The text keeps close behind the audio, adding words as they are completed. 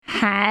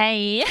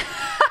Hi.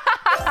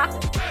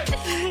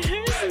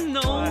 There's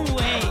no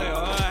way.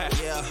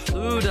 Yeah.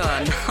 Luda,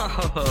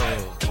 no.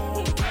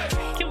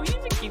 Can we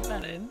even keep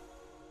that in?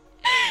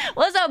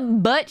 What's up,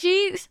 butt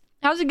cheeks?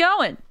 How's it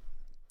going?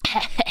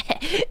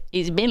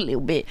 It's been a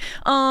little bit.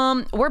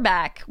 We're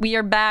back. We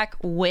are back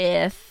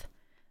with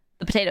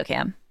the potato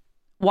cam.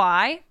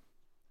 Why?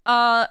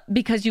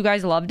 Because you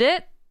guys loved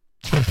it.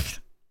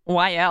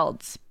 Why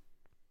else?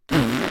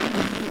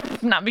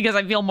 Not because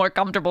I feel more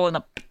comfortable in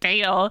a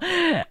potato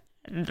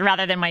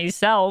rather than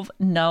myself.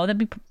 No, that'd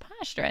be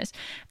preposterous.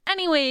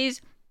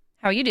 Anyways,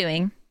 how are you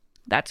doing?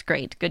 That's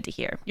great. Good to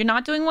hear. You're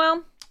not doing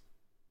well?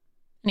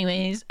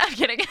 Anyways, I'm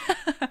kidding.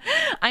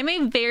 I'm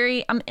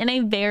in a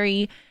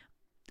very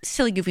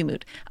silly, goofy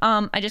mood.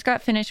 I just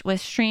got finished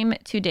with stream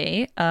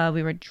today.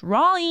 We were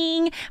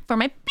drawing for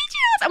my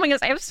bitches. Oh my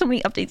goodness, I have so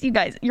many updates, you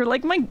guys. You're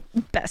like my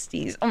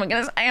besties. Oh my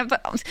goodness, I'm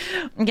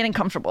getting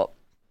comfortable.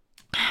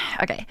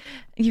 Okay,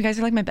 you guys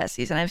are like my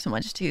besties, and I have so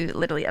much to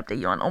literally update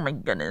you on. Oh my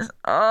goodness.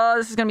 Oh,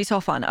 this is gonna be so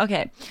fun.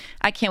 Okay,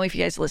 I can't wait for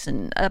you guys to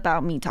listen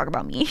about me, talk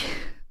about me.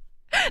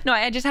 No,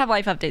 I just have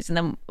life updates, and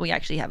then we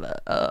actually have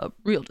a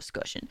real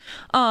discussion.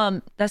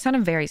 That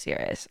sounded very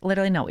serious.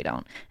 Literally, no, we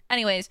don't.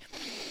 Anyways,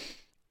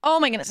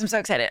 oh my goodness, I'm so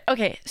excited.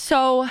 Okay,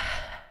 so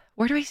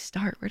where do I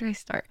start?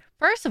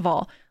 First of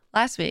all,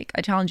 last week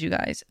I challenged you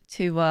guys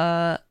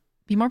to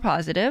be more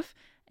positive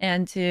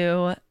and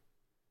to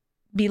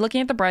be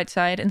looking at the bright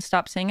side and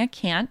stop saying I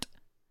can't.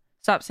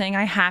 Stop saying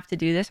I have to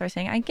do this or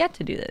saying I get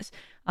to do this.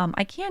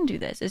 I can do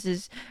this.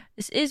 This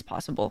is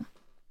possible.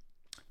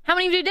 How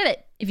many of you did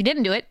it? If you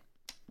didn't do it,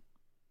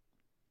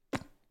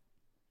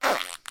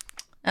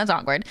 that's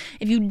awkward.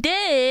 If you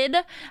did,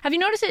 have you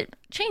noticed it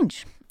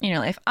change in your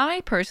life?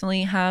 I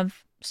personally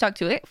have stuck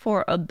to it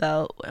for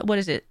about, what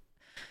is it?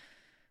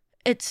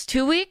 It's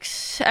 2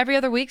 weeks, every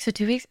other week. So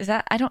 2 weeks, is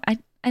that,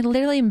 I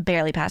literally am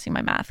barely passing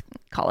my math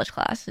college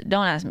class.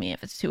 Don't ask me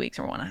if it's 2 weeks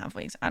or 1.5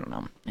 weeks. I don't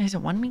know. Is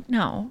it 1 week?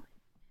 No.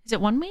 Is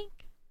it 1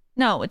 week?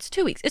 No, it's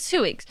 2 weeks. It's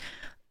 2 weeks.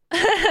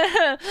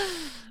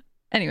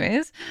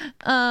 Anyways,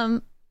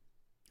 I've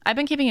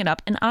been keeping it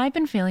up and I've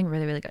been feeling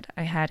really, really good.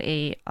 I had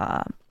a,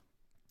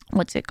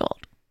 what's it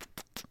called?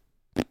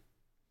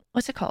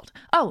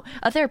 Oh,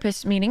 a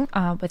therapist meeting,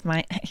 with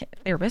my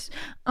therapist.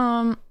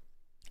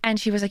 And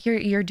she was like,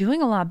 you're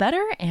doing a lot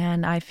better.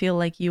 And I feel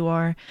like you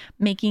are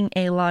making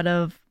a lot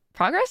of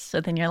progress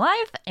within your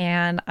life.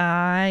 And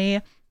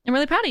I am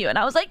really proud of you. And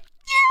I was like,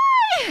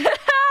 yay!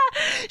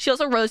 She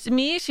also roasted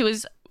me. She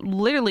was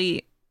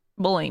literally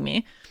bullying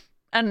me.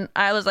 And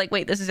I was like,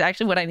 wait, this is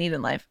actually what I need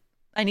in life.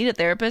 I need a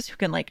therapist who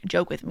can like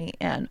joke with me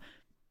and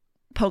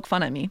poke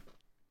fun at me.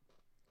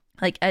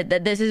 Like,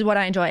 this is what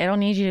I enjoy. I don't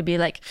need you to be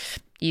like,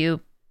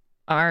 you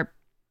are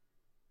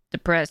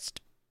depressed.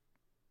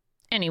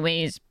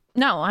 Anyways,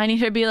 no, I need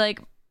her to be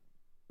like,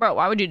 bro,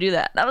 why would you do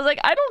that? I was like,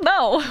 I don't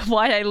know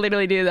why I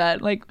literally do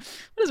that. Like,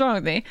 what is wrong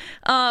with me?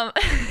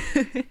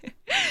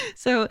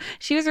 So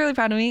she was really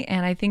proud of me.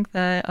 And I think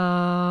that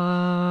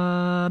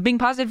being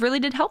positive really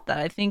did help that.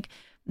 I think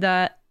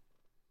that,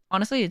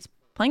 honestly, it's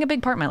playing a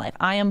big part in my life.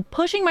 I am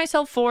pushing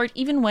myself forward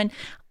even when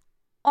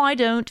I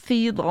don't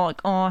feel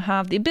like I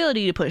have the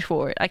ability to push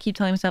forward. I keep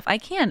telling myself I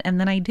can, and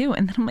then I do.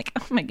 And then I'm like,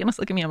 oh my goodness,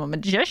 look at me. I'm a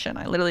magician.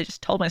 I literally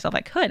just told myself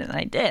I could, and then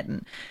I did.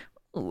 And,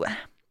 ooh.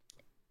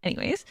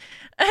 Anyways,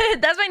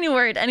 that's my new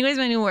word. Okay,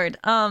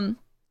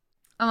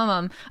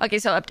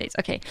 so updates.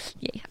 Okay,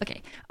 yay.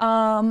 Okay,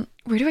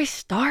 where do I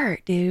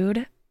start,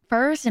 dude?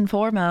 First and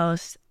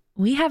foremost,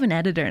 we have an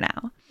editor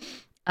now.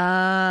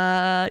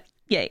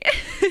 Yay.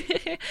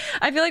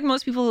 I feel like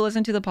most people who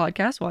listen to the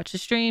podcast watch the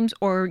streams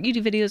or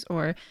YouTube videos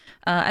or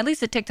at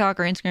least a TikTok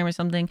or Instagram or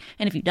something.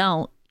 And if you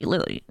don't,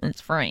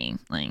 it's free.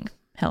 Like,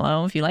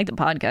 hello, if you like the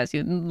podcast,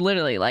 you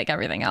literally like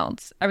everything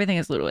else. Everything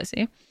is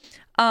Ludowicy.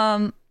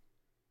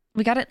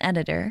 We got an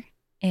editor,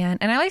 and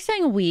I like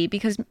saying we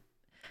because,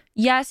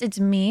 yes, it's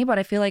me, but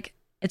I feel like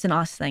it's an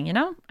us thing, you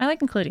know? I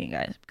like including you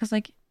guys because,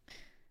 like,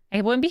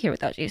 I wouldn't be here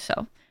without you,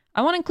 so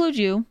I want to include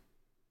you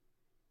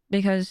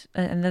because,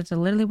 and that's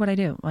literally what I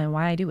do, and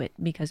why I do it,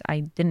 because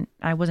I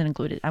wasn't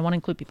included. I want to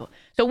include people.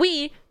 So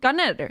we got an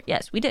editor.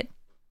 Yes, we did.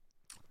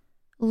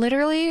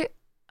 Literally,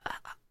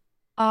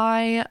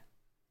 I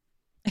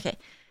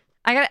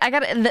got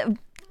the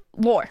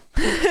war.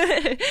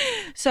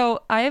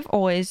 So I've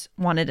always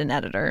wanted an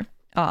editor.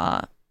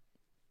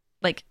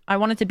 Like, I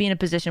wanted to be in a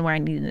position where I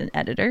needed an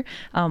editor.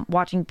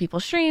 Watching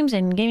people's streams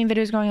and gaming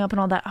videos growing up and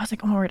all that, I was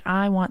like, oh my word,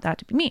 I want that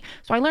to be me.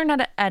 So I learned how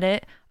to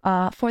edit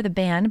for the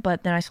band,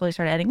 but then I slowly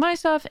started editing my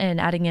stuff and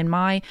adding in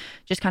my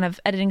just kind of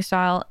editing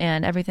style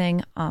and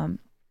everything.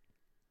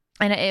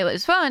 And it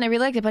was fun. I really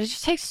liked it, but it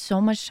just takes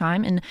so much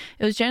time. And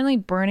it was generally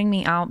burning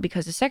me out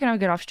because the second I would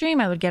get off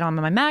stream, I would get on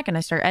my Mac and I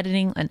start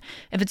editing. And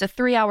if it's a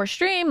 3-hour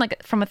stream,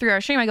 like from a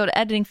 3-hour stream, I go to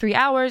editing 3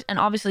 hours. And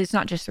obviously it's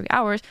not just 3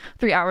 hours.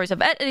 3 hours of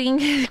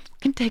editing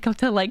can take up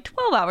to like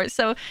 12 hours.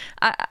 So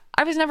I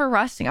was never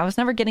resting. I was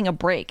never getting a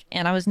break.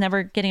 And I was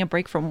never getting a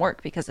break from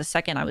work because the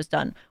second I was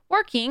done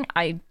working,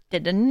 I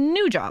did a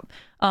new job,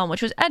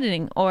 which was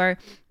editing or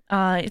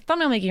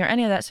thumbnail making or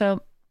any of that.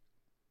 So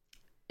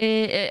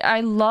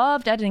I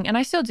loved editing, and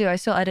I still do. I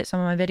still edit some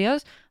of my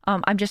videos.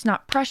 I'm just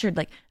not pressured.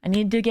 Like, I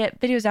need to get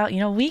videos out,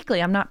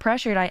 weekly. I'm not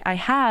pressured. I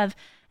have,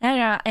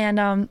 and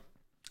I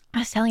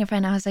was telling a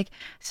friend, I was like,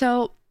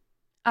 so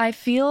I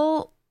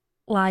feel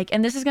like,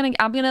 and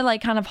I'm gonna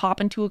like kind of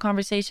hop into a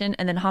conversation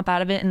and then hop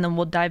out of it, and then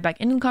we'll dive back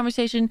into the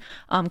conversation,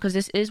 because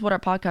this is what our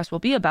podcast will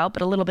be about,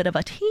 but a little bit of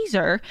a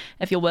teaser,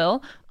 if you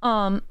will.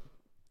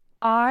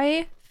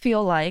 I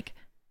feel like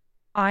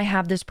I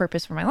have this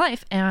purpose for my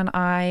life, and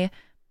I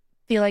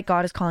feel like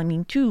God is calling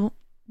me to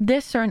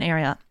this certain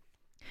area.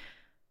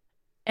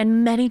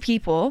 And many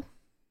people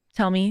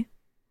tell me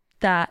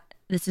that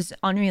this is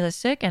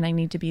unrealistic, and I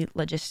need to be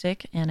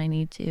logistic, and I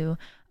need to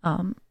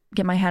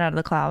get my head out of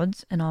the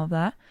clouds and all of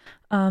that.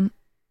 And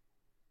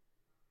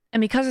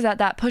because of that,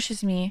 that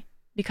pushes me,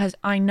 because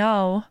I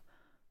know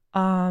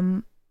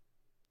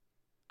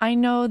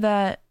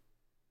that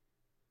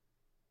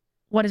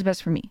what is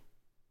best for me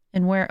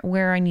and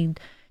where I need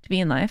to be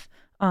in life.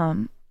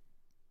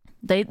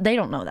 They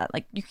don't know that.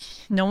 Like,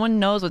 no one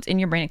knows what's in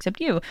your brain except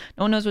you.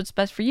 No one knows what's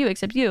best for you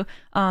except you.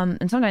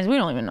 And sometimes we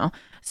don't even know.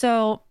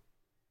 So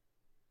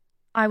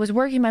I was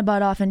working my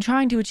butt off and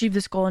trying to achieve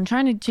this goal and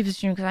trying to achieve this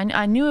dream, because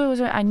I knew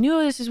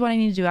this is what I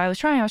need to do. I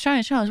was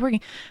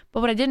working.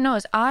 But what I didn't know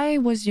is I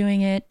was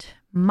doing it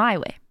my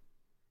way.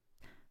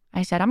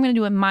 I said, I'm going to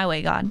do it my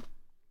way, God.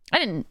 I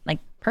didn't like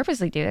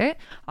purposely do it,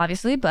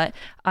 obviously, but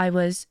I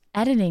was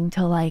editing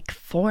till like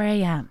 4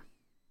 a.m.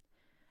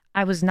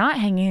 I was not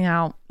hanging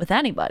out with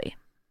anybody.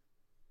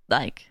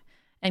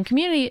 And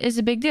community is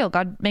a big deal.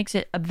 God makes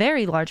it a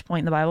very large point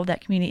in the Bible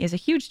that community is a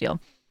huge deal.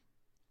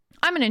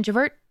 I'm an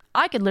introvert.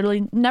 I could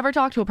literally never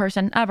talk to a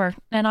person ever,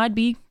 and I'd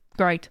be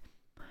great.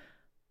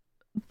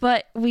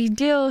 But we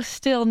do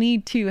still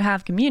need to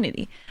have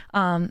community.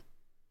 I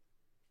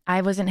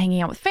wasn't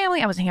hanging out with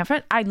family. I wasn't hanging out with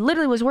friends. I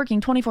literally was working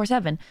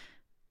 24/7.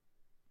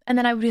 And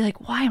then I would be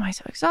like, why am I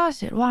so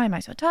exhausted? Why am I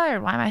so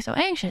tired? Why am I so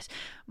anxious?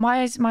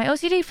 Why is my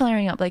OCD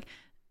flaring up? Like,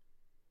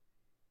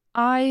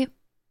 I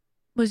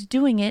was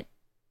doing it,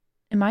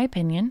 in my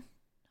opinion,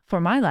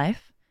 for my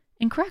life,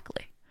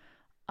 incorrectly.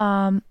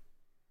 And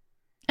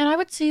I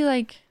would see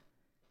like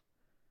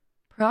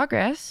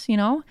progress,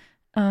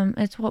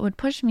 it's what would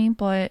push me,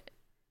 but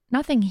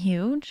nothing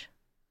huge.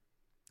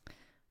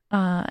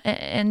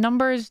 And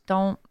numbers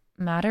don't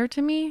matter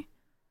to me.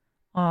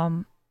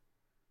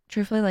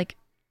 Truthfully, like,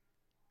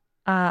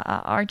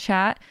 our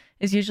chat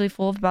is usually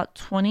full of about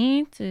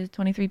 20 to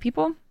 23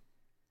 people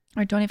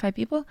or 25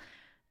 people.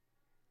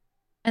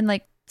 And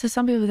like, to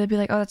some people, they'd be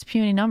like, oh, that's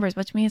puny numbers.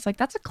 But to me, it's like,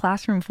 that's a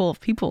classroom full of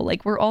people.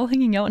 Like, we're all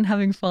hanging out and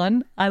having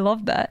fun. I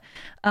love that.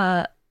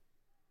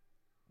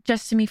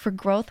 Just to me, for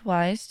growth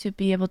wise, to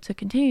be able to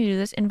continue to do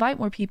this, invite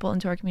more people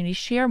into our community,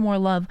 share more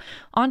love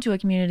onto a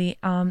community,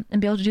 and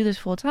be able to do this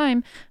full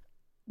time.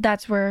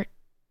 That's where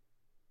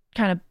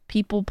kind of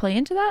people play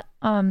into that.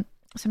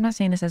 So I'm not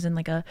saying this as in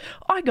like I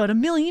got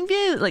 1 million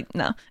views. Like,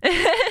 no.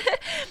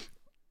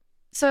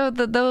 So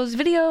those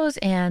videos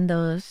and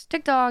those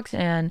TikToks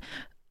and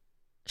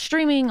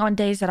streaming on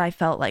days that I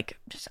felt like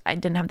just I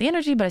didn't have the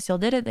energy, but I still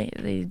did it.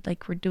 They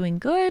like were doing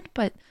good,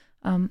 but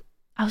I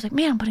was like,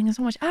 man, I'm putting in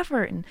so much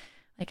effort, and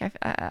like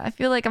I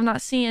feel like I'm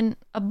not seeing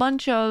a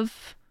bunch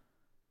of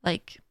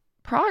like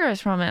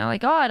progress from it.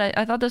 Like, God,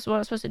 I thought this is what I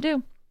was supposed to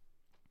do.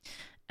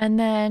 And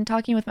then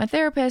talking with my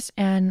therapist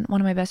and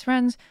one of my best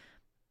friends,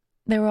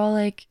 they were all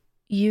like,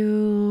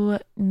 you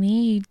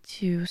need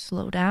to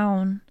slow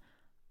down.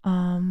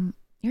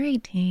 You're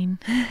 18.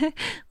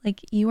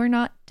 Like, you are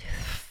not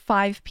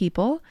 5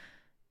 people.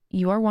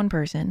 You are 1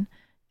 person.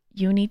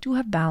 You need to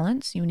have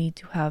balance. You need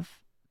to have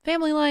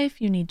family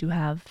life. You need to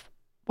have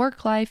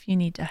work life. You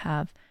need to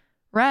have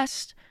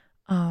rest.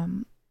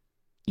 You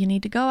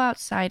need to go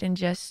outside and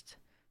just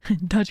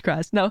touch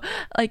grass. No,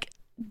 like,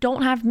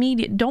 don't have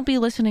media. Don't be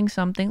listening to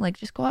something. Like,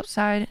 just go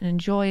outside and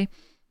enjoy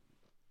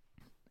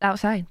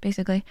outside,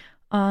 basically.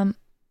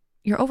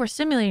 You're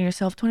overstimulating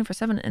yourself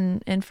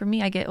 24/7, and for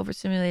me, I get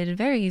overstimulated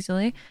very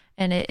easily,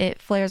 and it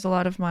flares a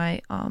lot of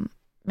my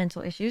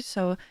mental issues.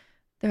 So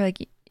they're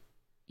like,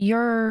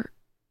 you're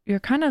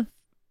kind of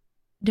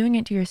doing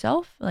it to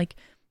yourself. Like,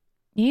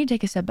 you need to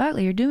take a step back.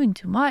 Like, you're doing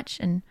too much.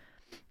 And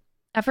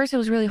at first, it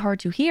was really hard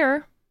to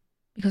hear,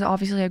 because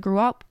obviously I grew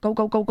up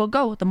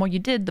go. The more you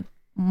did, the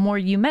more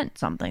you meant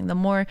something. The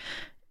more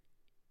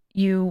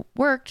you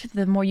worked,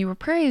 the more you were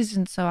praised.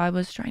 And so I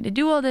was trying to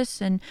do all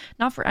this, and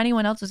not for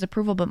anyone else's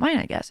approval but mine,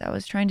 I guess. I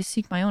was trying to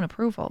seek my own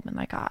approval, and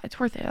like, it's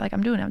worth it. Like,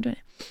 I'm doing it.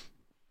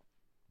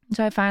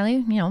 So I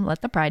finally,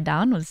 let the pride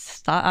down.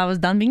 I was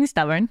done being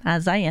stubborn,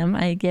 as I am.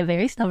 I get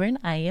very stubborn.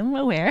 I am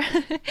aware.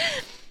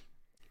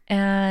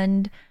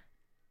 And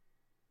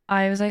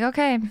I was like,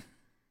 okay,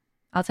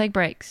 I'll take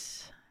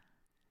breaks,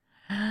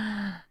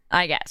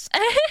 I guess.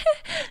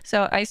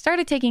 So I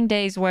started taking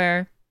days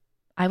where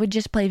I would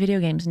just play video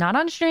games, not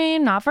on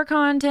stream, not for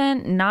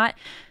content,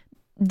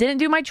 didn't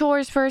do my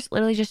chores first,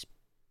 literally just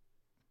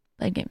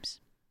played games.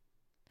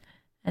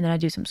 And then I'd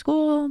do some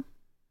school,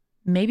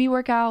 maybe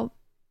work out,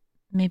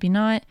 maybe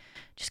not,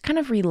 just kind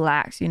of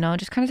relax,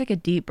 just kind of take a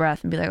deep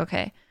breath and be like,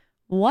 okay,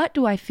 what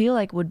do I feel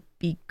like would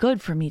be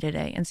good for me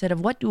today instead of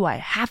what do I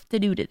have to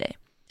do today?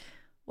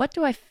 What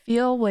do I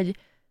feel would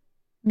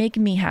make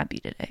me happy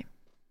today?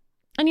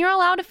 And you're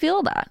allowed to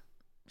feel that.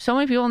 So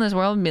many people in this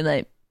world would be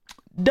like,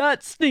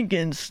 that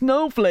stinking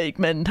snowflake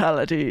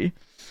mentality.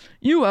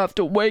 You have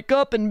to wake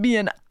up and be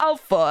an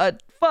alpha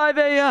at 5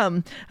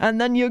 a.m.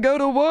 and then you go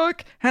to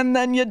work and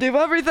then you do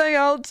everything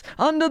else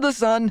under the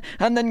sun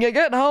and then you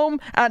get home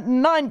at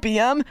 9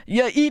 p.m.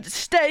 You eat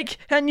steak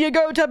and you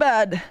go to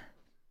bed.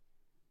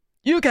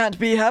 You can't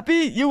be happy.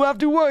 You have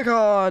to work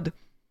hard.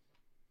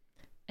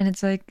 And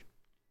it's like,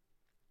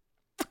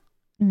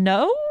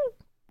 no,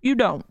 you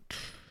don't.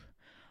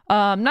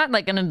 I'm not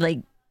like gonna like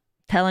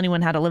tell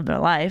anyone how to live their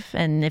life.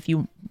 And if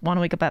you want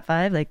to wake up at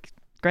 5, like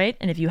great.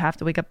 And if you have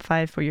to wake up at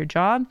 5 for your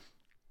job,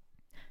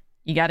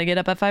 you got to get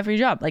up at 5 for your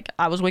job. Like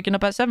I was waking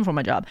up at 7 for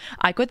my job.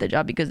 I quit the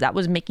job because that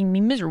was making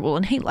me miserable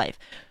and hate life.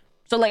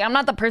 So like I'm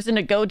not the person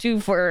to go to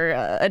for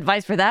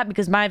advice for that,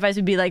 because my advice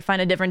would be like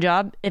find a different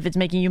job if it's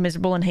making you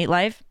miserable and hate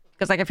life.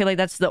 Because like I feel like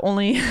that's the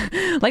only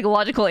like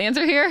logical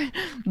answer here.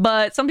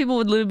 But some people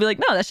would literally be like,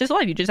 no, that's just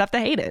life. You just have to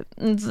hate it.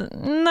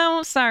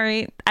 No,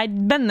 sorry.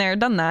 I'd been there,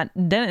 done that.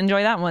 Didn't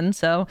enjoy that one.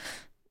 So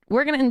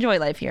we're going to enjoy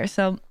life here.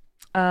 So,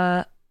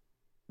 but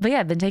yeah,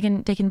 I've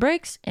been taking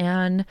breaks,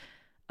 and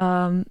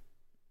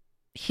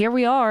here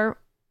we are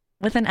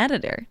with an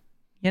editor,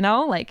 you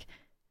know, like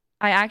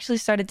I actually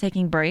started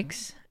taking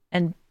breaks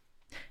and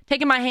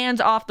taking my hands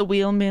off the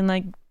wheel and being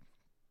like,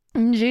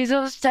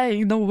 Jesus,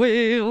 take the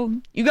wheel.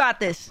 You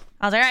got this.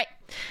 I was like, all right,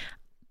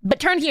 but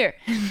turn here.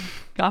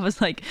 God was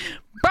like,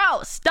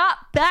 bro, stop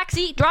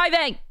backseat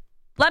driving.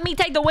 Let me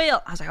take the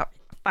wheel. I was like, oh,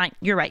 fine.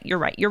 You're right.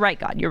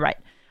 God, you're right.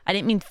 I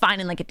didn't mean fine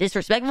in like a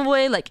disrespectful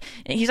way. Like,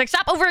 and he's like,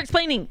 stop over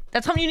explaining.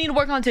 That's something you need to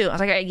work on too. I was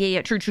like,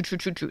 yeah, true.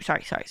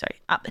 Sorry.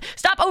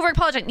 Stop over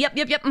apologizing. Yep.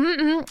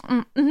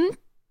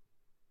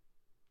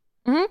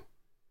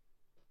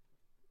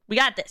 We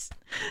got this.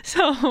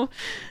 So,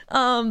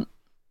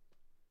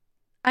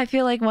 I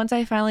feel like once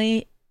I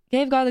finally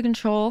gave God the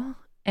control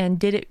and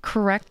did it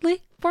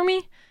correctly for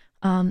me,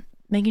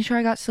 making sure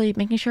I got sleep,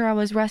 making sure I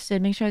was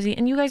rested, making sure I was eating.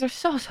 And you guys are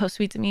so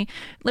sweet to me.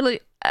 Literally,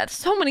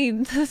 so many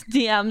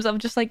DMs of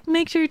just like,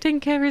 make sure you're taking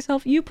care of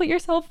yourself. You put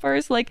yourself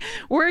first. Like,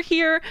 we're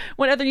here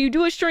whenever you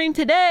do a stream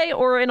today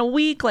or in a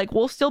week, like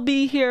we'll still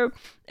be here.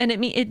 And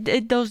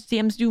those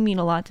DMs do mean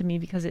a lot to me,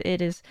 because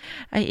it is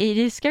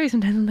scary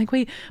sometimes. I'm like,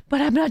 wait,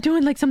 but I'm not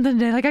doing like something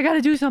today. Like I got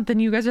to do something.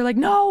 You guys are like,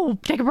 no,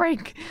 take a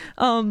break.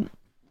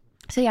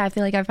 So yeah, I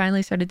feel like I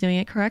finally started doing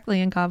it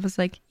correctly, and God was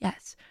like,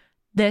 yes,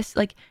 this,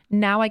 like,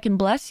 now I can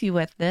bless you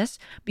with this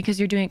because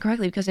you're doing it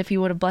correctly. Because if you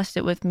would have blessed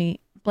me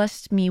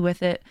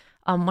with it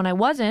when I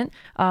wasn't,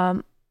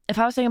 if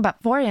I was thinking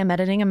about 4 a.m.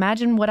 editing,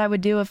 imagine what I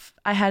would do if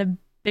I had a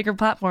bigger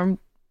platform.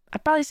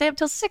 I'd probably stay up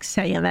till 6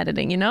 a.m.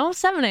 editing,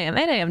 7 a.m.,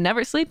 8 a.m.,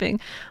 never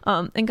sleeping.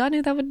 And God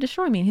knew that would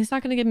destroy me, and he's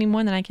not going to give me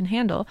more than I can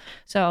handle.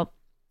 So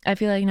I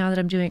feel like now that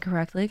I'm doing it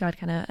correctly, God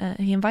kind of,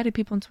 he invited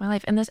people into my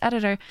life. And this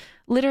editor,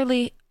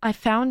 literally, I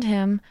found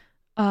him.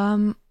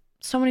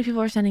 So many people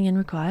were sending in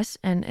requests,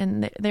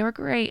 and they were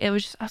great. It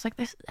was just, I was like,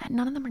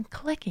 none of them are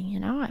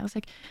clicking, I was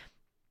like,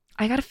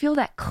 I got to feel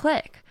that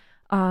click.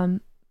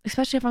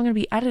 Especially if I'm going to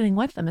be editing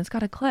with them, it's got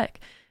to click.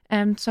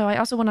 And so I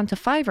also went on to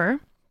Fiverr,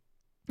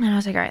 and I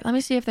was like, all right, let me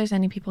see if there's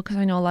any people, because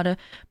I know a lot of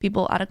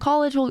people out of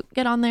college will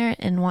get on there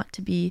and want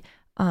to be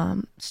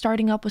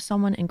starting up with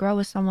someone and grow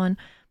with someone.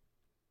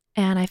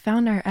 And I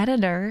found our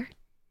editor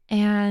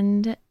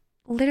and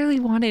literally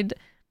wanted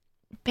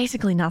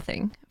basically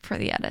nothing for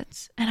the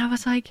edits. And I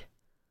was like,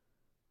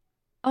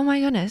 oh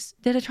my goodness,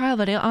 did a trial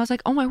video. I was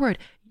like, oh my word,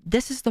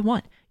 this is the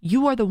one.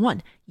 You are the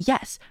one.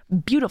 Yes,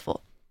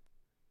 beautiful.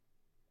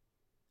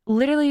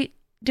 Literally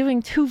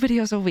doing 2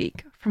 videos a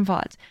week from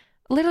VODs.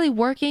 Literally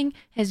working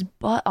his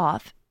butt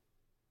off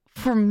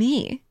for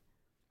me.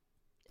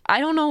 I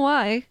don't know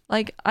why.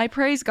 Like, I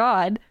praise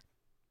God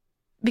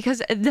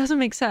because it doesn't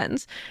make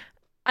sense.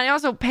 I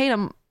also paid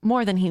him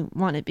more than he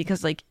wanted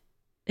because, like,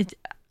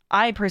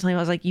 I personally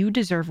was like, you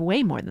deserve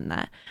way more than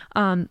that.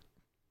 And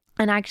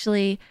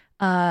actually,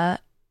 so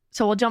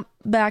we'll jump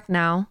back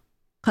now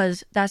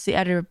because that's the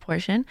editor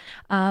portion.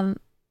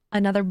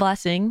 Another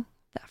blessing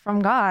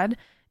from God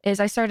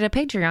is I started a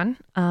Patreon.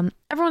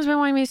 Everyone's been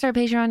wanting me to start a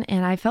Patreon,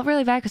 and I felt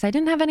really bad because I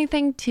didn't have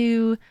anything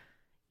to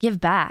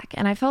give back.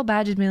 And I felt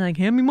bad just being like,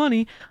 hand me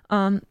money.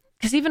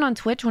 Because even on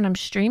Twitch, when I'm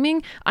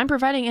streaming, I'm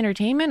providing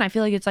entertainment. I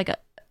feel like it's like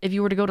if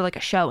you were to go to like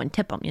a show and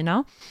tip them,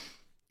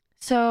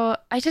 So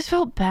I just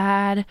felt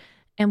bad.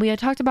 And we had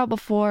talked about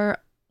before,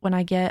 when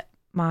I get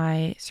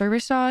my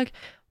service dog,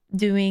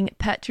 doing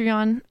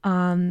Patreon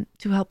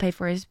to help pay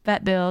for his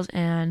vet bills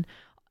and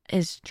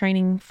his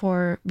training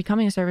for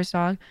becoming a service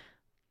dog.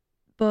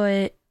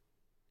 But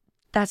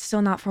that's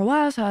still not for a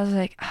while. So I was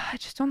like, I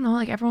just don't know.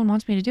 Like, everyone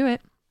wants me to do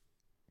it.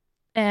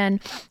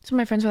 And some of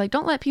my friends were like,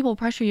 don't let people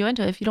pressure you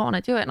into it if you don't want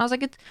to do it. And I was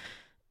like,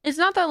 it's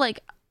not that, like,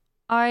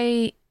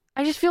 I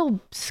just feel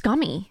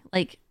scummy,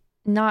 like,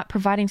 not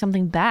providing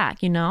something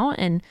back,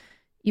 and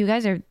you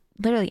guys are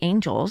literally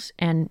angels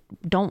and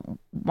don't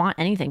want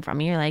anything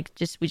from you. Like,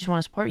 we just want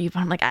to support you. But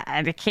I'm like,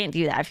 I can't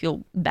do that. I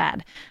feel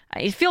bad.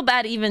 I feel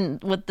bad even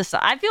with this.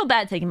 I feel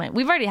bad taking money.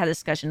 We've already had this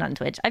discussion on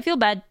Twitch. I feel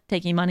bad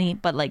taking money,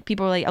 but like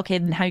people are like, okay,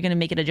 then how are you going to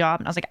make it a job?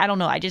 And I was like, I don't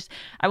know.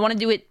 I want to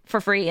do it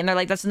for free. And they're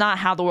like, that's not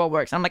how the world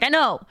works. And I'm like, I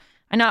know.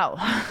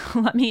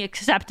 Let me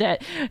accept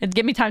it and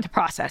give me time to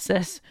process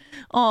this.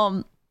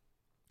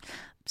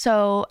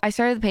 So I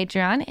started the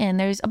Patreon, and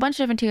there's a bunch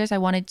of different tiers. I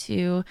wanted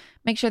to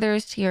make sure there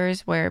was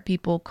tiers where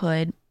people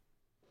could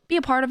be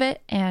a part of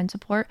it and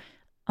support,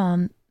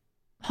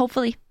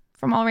 hopefully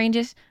from all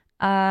ranges.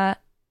 And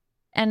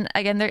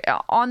again, they're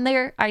on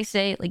there. I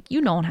say, like,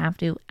 you don't have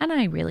to, and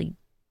I really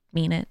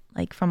mean it,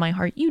 like, from my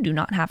heart. You do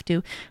not have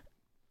to.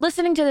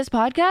 Listening to this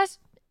podcast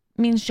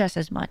means just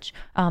as much.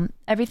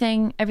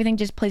 Everything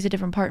just plays a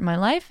different part in my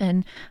life,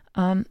 and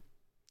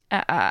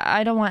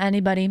I don't want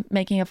anybody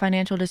making a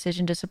financial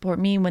decision to support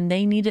me when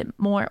they need it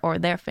more, or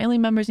their family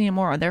members need it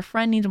more, or their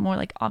friend needs it more.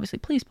 Like, obviously,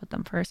 please put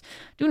them first.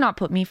 Do not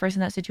put me first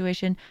in that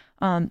situation.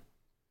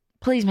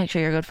 Please make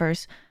sure you're good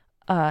first.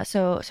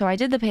 So I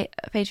did the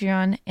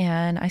Patreon,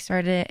 and I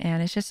started it,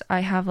 and it's just,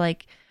 I have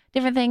like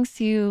different things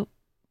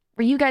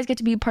where you guys get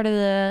to be part of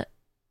the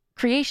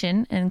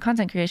creation and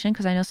content creation,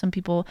 because I know some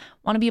people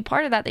want to be a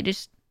part of that. They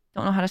just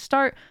don't know how to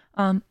start.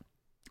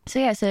 So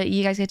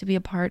you guys get to be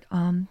a part.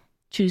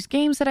 Choose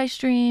games that I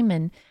stream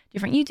and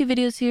different YouTube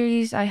video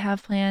series I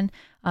have planned.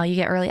 You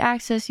get early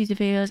access YouTube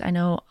videos. I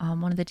know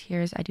one of the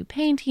tiers I do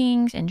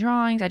paintings and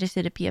drawings. I just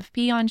did a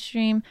PFP on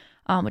stream,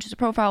 which is a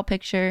profile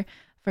picture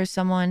for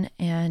someone.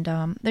 And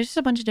there's just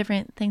a bunch of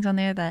different things on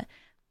there that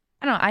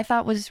I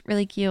thought was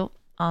really cute,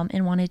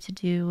 and wanted to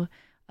do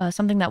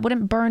something that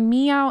wouldn't burn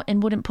me out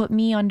and wouldn't put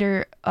me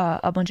under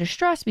a bunch of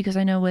stress, because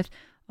I know with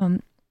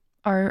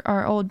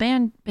our old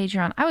band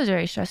Patreon, I was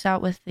very stressed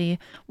out with the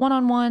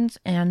one-on-ones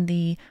and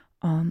the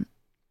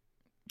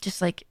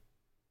just like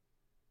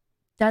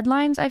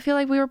deadlines I feel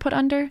like we were put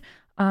under.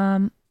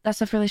 That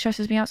stuff really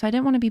stresses me out, so I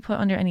didn't want to be put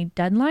under any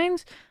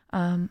deadlines.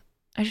 I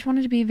just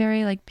wanted to be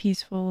very like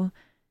peaceful,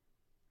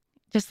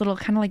 just little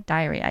kind of like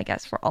diary, I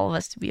guess, for all of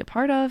us to be a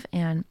part of,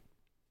 and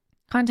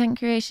content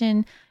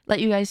creation, let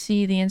you guys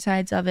see the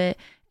insides of it,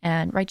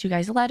 and write you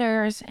guys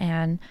letters,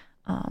 and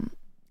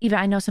even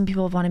I know some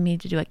people have wanted me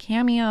to do a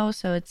cameo,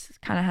 so it's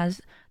kind of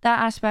has that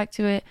aspect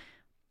to it.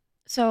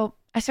 So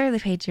I started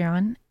the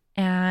Patreon,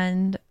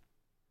 and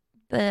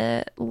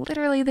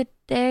literally the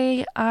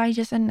day I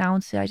just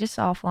announced it, I just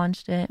soft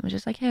launched it. It was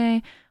just like,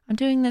 hey, I'm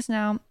doing this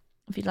now.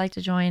 If you'd like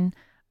to join,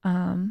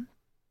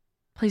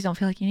 please don't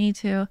feel like you need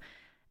to.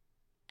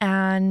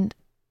 And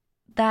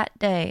that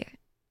day,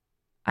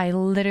 I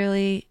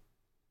literally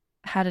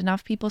had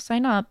enough people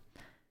sign up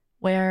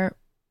where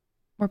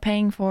we're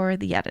paying for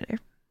the editor.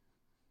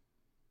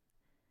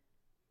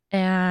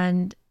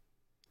 And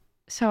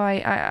so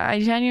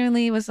I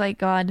genuinely was like,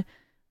 God,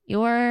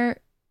 you're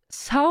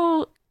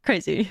so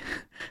crazy.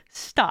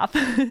 Stop.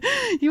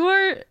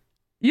 You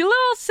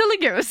little silly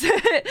goose.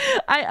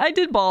 I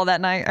did bawl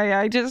that night.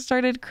 I just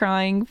started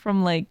crying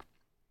from like,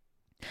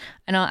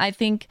 I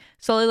think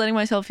slowly letting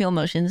myself feel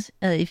emotions.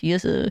 If you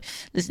also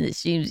listen to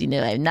streams,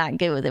 I'm not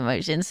good with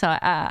emotions. So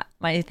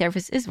my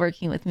therapist is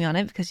working with me on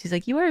it, because she's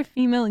like, you are a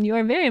female and you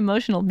are a very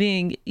emotional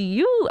being.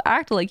 You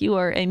act like you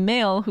are a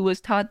male who was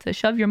taught to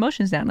shove your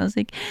emotions down. I was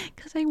like,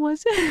 because I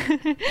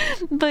wasn't.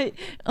 But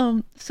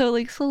so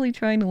like slowly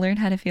trying to learn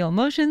how to feel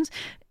emotions.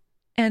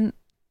 And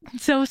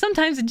so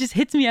sometimes it just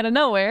hits me out of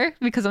nowhere,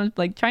 because I'm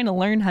like trying to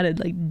learn how to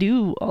like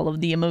do all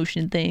of the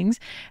emotion things.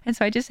 And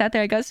so I just sat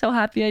there. I got so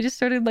happy. I just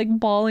started like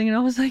bawling, and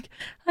I was like,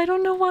 I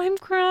don't know why I'm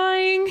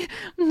crying.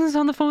 And I was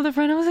on the phone with a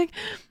friend. I was like,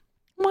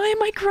 why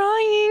am I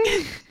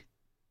crying?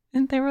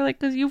 And they were like,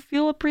 because you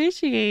feel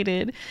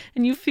appreciated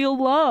and you feel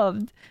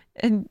loved.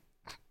 And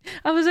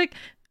I was like,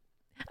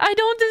 I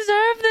don't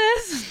deserve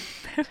this.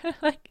 They were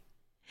like,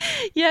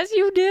 yes,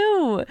 you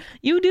do.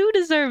 You do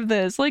deserve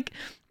this. Like,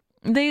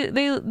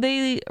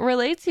 they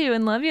relate to you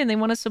and love you, and they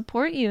want to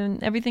support you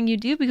in everything you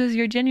do because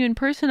you're a genuine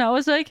person. I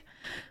was like,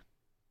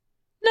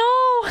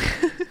 no.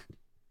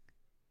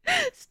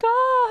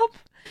 Stop.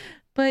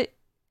 But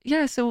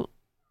yeah, so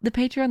the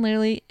Patreon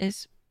literally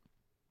is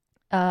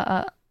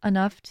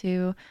enough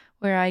to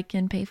where I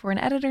can pay for an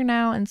editor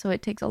now, and so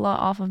it takes a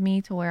lot off of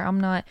me to where I'm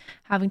not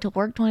having to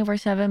work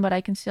 24/7, but I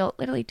can still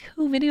literally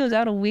 2 videos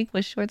out a week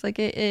with shorts. Like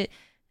it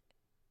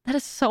that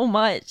is so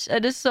much.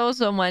 It is so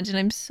much, and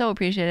I'm so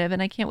appreciative,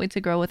 and I can't wait to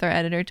grow with our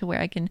editor to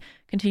where I can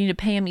continue to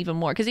pay him even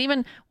more. Because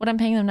even what I'm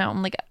paying them now,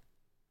 I'm like,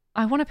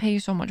 I want to pay you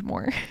so much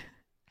more. I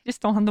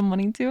just don't have the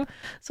money to.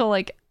 So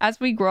like, as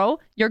we grow,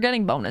 you're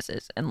getting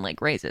bonuses and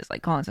like raises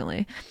like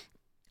constantly.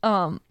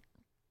 But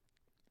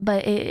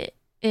it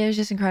is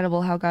just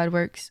incredible how God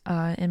works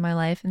in my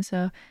life, and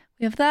so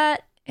we have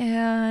that.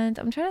 And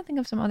I'm trying to think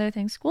of some other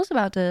things. School's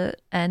about to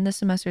end. This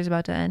semester is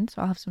about to end,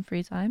 so I'll have some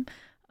free time.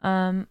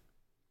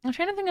 I'm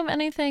trying to think of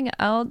anything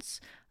else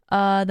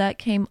that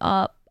came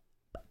up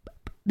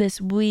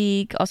this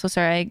week. Also,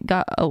 sorry, I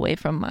got away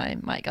from my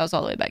mic. I was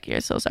all the way back here,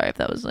 so sorry if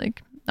that was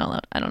like not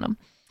loud. I don't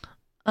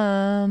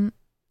know.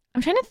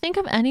 I'm trying to think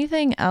of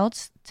anything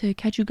else to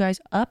catch you guys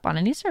up on.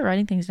 I need to start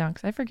writing things down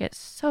because I forget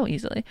so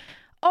easily.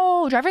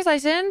 Oh, driver's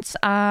license.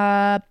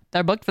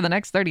 They're booked for the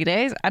next 30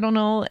 days. I don't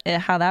know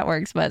how that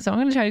works, but so I'm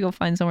gonna try to go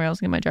find somewhere else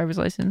to get my driver's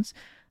license.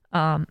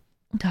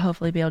 To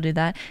hopefully be able to do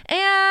that.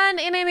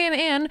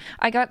 And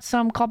I got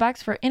some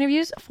callbacks for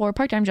interviews for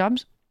part-time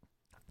jobs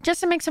just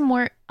to make some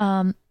more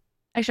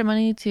extra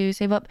money to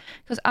save up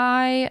because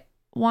I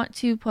want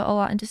to put a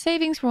lot into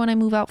savings for when I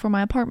move out for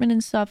my apartment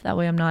and stuff. That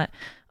way I'm not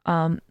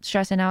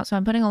stressing out. So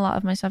I'm putting a lot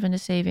of my stuff into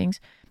savings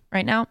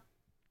right now.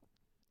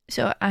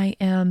 So I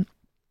am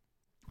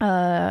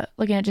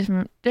looking at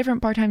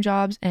different part-time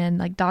jobs and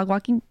like dog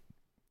walking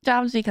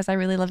jobs because I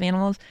really love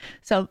animals.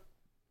 So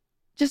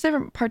just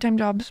different part-time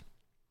jobs.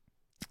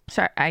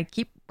 Sorry, I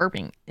keep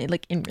burping.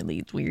 Inwardly,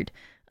 it's weird.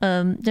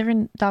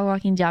 Different dog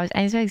walking jobs.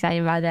 I'm so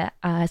excited about that.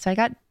 So I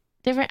got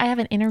I have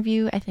an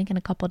interview, I think, in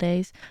a couple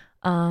days.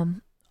 Oh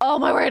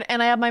my word.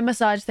 And I have my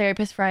massage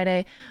therapist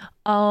Friday.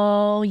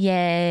 Oh,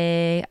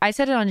 yay. I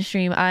said it on the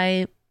stream.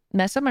 I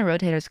messed up my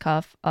rotator's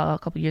cuff a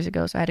couple years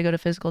ago. So I had to go to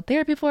physical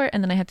therapy for it.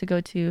 And then I had to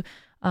go to,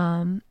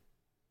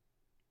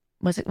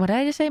 what did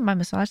I just say? My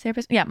massage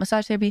therapist? Yeah,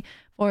 massage therapy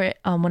for it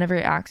whenever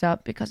it acts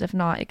up, because if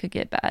not, it could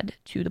get bad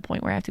to the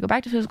point where I have to go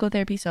back to physical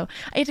therapy. So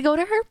I had to go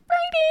to her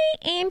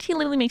Friday, and she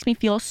literally makes me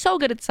feel so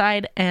good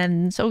inside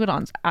and so good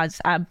on the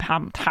outside.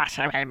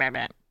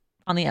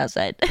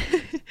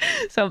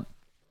 So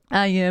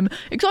I am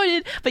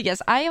excited. But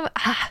yes, I am.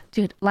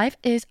 Dude, life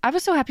is. I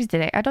was so happy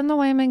today. I don't know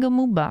why I'm in a good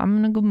mood, but I'm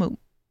in a good mood.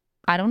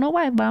 I don't know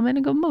why, but I'm in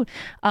a good mood.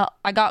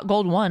 I got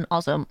gold 1,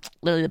 also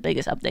literally the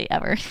biggest update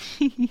ever.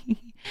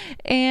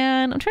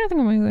 And I'm trying to think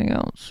of anything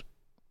else.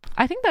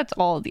 I think that's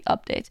all of the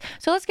updates.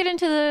 So let's get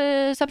into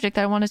the subject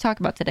that I want to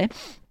talk about today.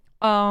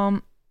 I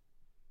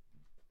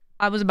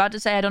was about to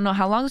say I don't know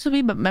how long this will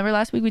be, but remember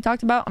last week we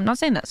talked about. I'm not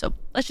saying that, so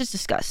let's just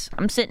discuss.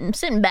 I'm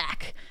sitting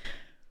back.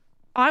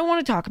 I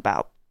want to talk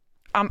about.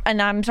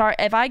 And I'm sorry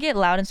if I get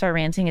loud and start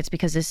ranting. It's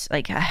because this,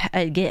 like,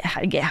 I get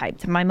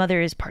hyped. My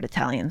mother is part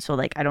Italian, so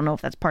like I don't know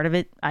if that's part of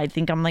it. I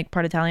think I'm like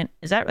part Italian.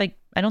 Is that like?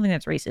 I don't think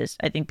that's racist.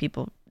 I think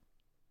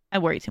I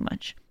worry too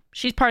much.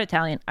 She's part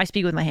Italian. I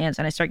speak with my hands,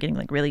 and I start getting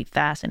like really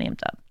fast and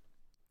amped up.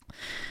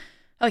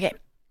 Okay,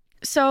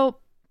 so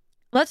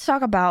let's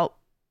talk about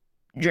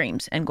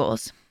dreams and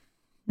goals.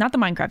 Not the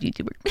Minecraft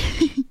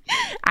YouTuber.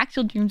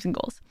 Actual dreams and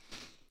goals.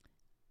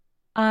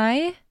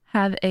 I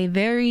have a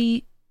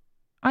very,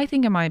 I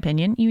think in my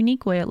opinion,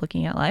 unique way at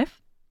looking at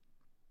life.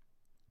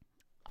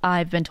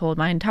 I've been told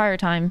my entire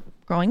time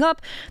growing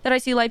up that I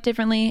see life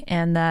differently,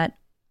 and that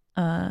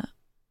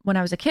when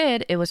I was a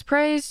kid, it was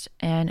praised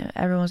and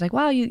everyone was like,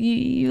 wow,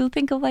 you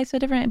think of life so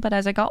different. But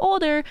as I got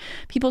older,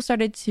 people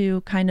started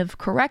to kind of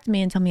correct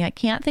me and tell me I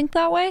can't think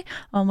that way,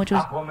 which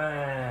was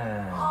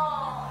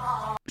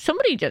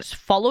somebody just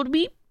followed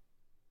me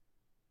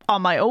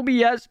on my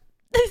OBS.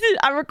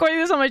 I'm recording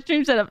this on my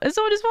stream setup, and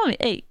someone just followed me.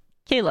 Hey,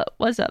 Kayla,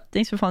 what's up?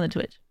 Thanks for following the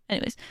Twitch.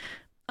 Anyways,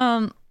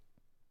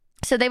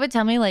 so they would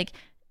tell me like,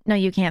 no,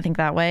 you can't think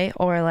that way,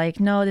 or like,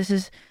 no,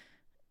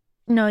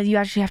 you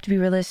actually have to be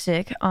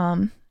realistic.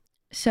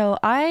 So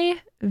I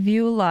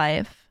view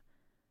life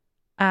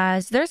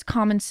as there's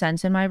common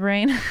sense in my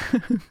brain,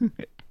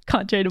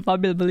 contrary to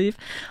popular belief,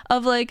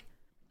 of like,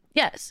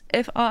 yes,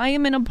 if I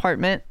am in an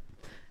apartment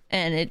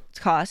and it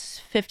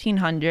costs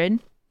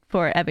 $1,500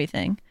 for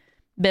everything,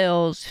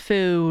 bills,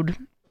 food,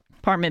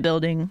 apartment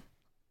building,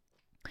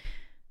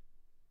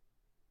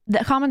 the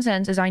common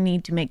sense is I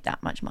need to make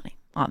that much money,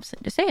 obviously,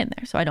 to stay in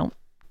there so I don't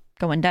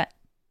go in debt.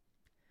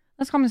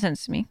 That's common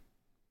sense to me.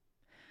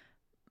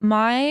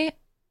 My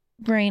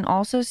brain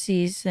also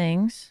sees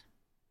things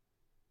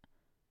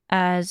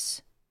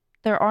as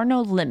there are no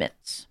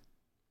limits.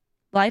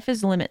 Life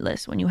is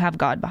limitless when you have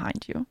God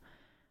behind you.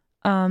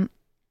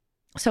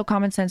 So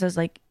common sense is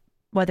like,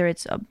 whether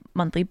it's a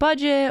monthly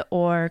budget,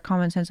 or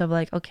common sense of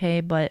like,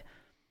 okay, but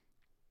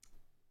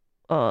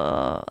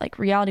like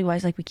reality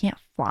wise, like we can't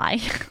fly.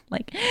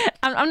 Like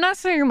I'm not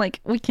saying like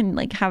we can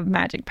like have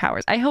magic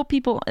powers. I hope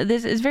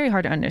this is very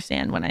hard to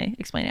understand when I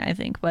explain it, I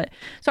think. But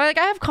so like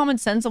I have common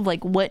sense of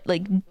like what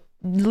like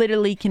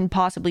literally can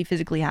possibly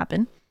physically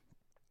happen.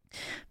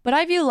 But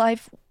I view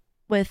life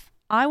with,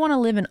 I want to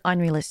live an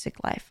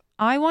unrealistic life.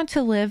 I want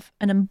to live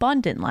an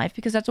abundant life,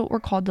 because that's what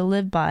we're called to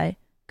live by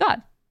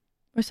God.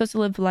 We're supposed to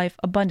live life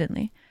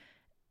abundantly.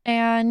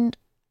 And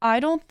I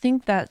don't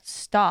think that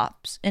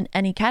stops in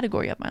any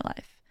category of my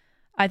life.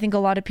 I think a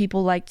lot of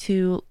people like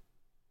to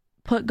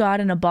put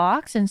God in a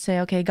box and say,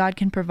 okay, God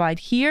can provide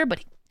here,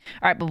 but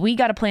all right, but we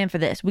got a plan for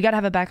this. We got to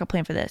have a backup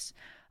plan for this.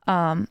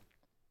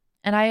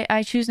 And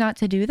I choose not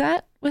to do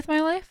that with my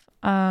life.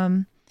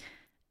 And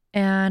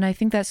I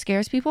think that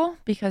scares people,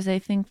 because they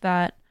think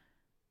that,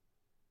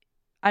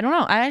 I don't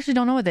know. I actually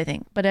don't know what they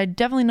think, but I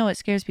definitely know it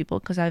scares people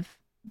because I've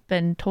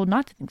been told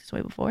not to think this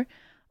way before.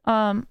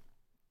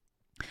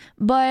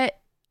 But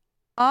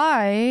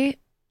I,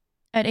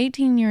 at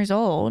 18 years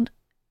old,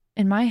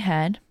 in my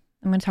head,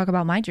 I'm going to talk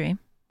about my dream,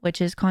 which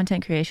is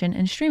content creation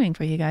and streaming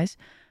for you guys.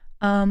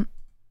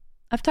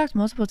 I've talked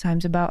multiple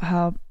times about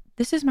how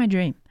this is my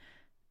dream.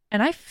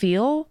 And I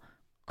feel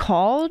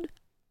called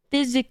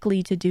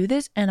physically to do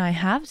this, and I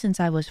have since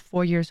I was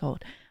 4 years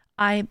old.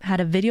 I had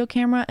a video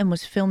camera and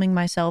was filming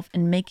myself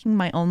and making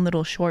my own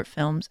little short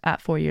films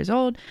at 4 years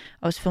old.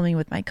 I was filming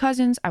with my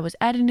cousins. I was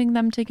editing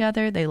them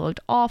together. They looked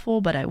awful,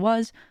 but I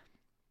was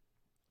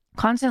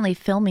constantly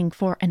filming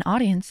for an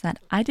audience that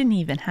I didn't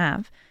even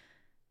have.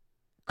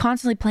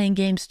 Constantly playing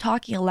games,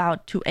 talking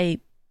aloud to a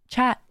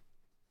chat,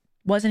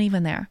 wasn't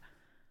even there.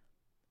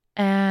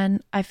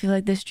 And I feel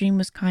like this dream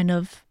was kind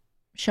of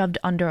shoved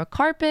under a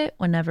carpet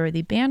whenever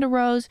the band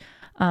arose,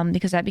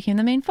 because that became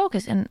the main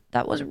focus. And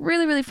that was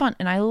really, really fun.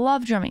 And I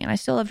love drumming, and I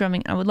still love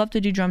drumming. I would love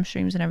to do drum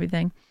streams and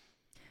everything.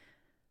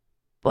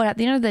 But at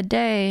the end of the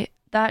day,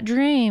 that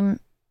dream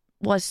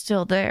was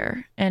still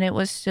there. And it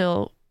was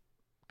still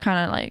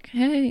kind of like,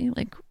 hey,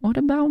 like, what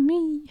about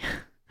me?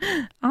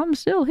 I'm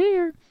still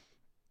here.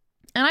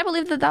 And I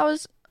believe that that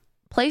was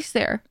placed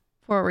there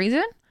for a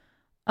reason.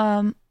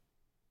 And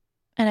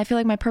I feel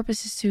like my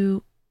purpose is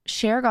to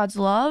share God's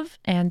love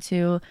and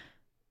to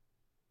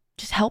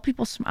just help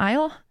people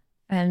smile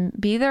and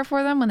be there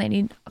for them when they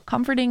need a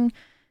comforting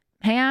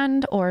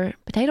hand or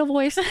potato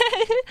voice.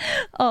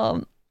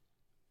 And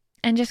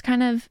just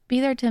kind of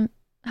be there to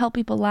help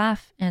people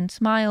laugh and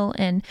smile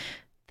and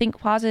think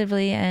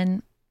positively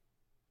and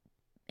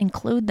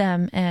include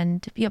them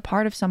and to be a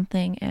part of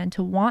something and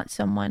to want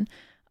someone.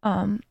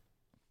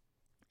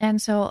 And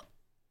so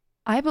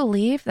I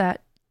believe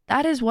that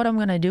that is what I'm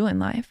going to do in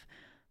life.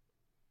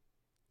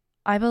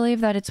 I believe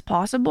that it's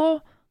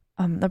possible.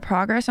 The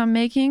progress I'm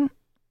making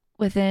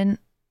within,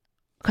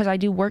 because I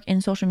do work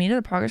in social media,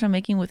 the progress I'm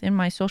making within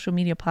my social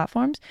media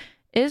platforms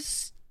is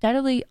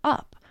steadily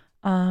up.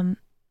 And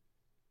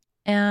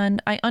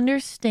I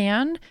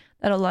understand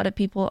that a lot of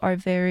people are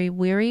very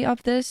weary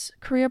of this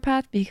career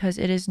path because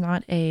it is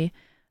not a,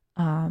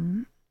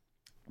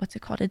 what's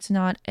it called? It's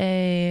not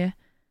a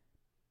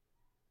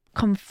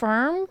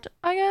confirmed,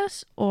 I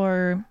guess,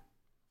 or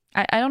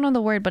I don't know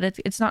the word, but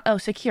it's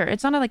not, secure.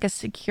 It's not like a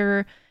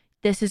secure,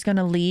 this is going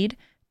to lead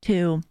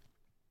to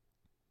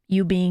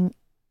you being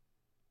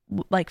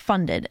like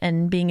funded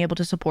and being able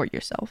to support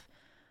yourself.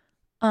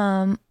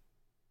 But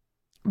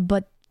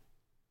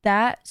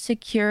that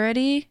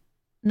security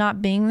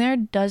not being there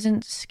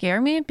doesn't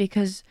scare me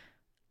because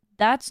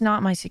that's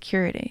not my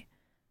security.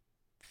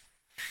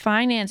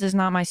 Finance is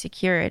not my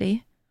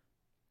security.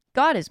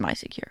 God is my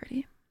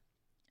security.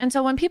 And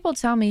so when people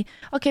tell me,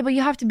 okay, but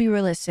you have to be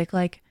realistic,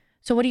 like,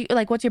 so what do you,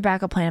 like, what's your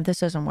backup plan if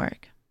this doesn't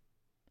work?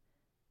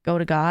 Go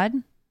to God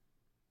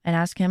and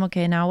ask him,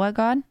 okay, now what,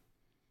 God?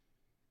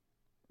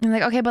 And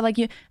like, okay, but like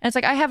you, and it's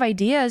like, I have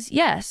ideas.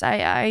 Yes, I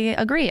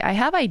agree. I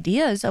have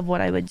ideas of what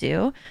I would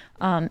do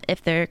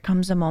if there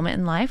comes a moment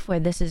in life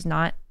where this is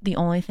not the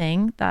only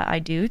thing that I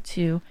do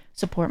to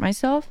support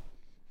myself.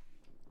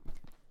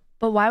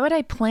 But why would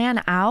I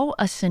plan out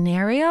a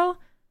scenario?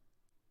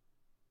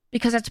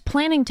 Because it's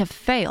planning to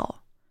fail.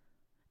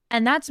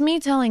 And that's me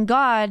telling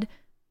God,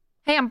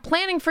 hey, I'm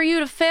planning for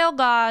you to fail,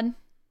 God.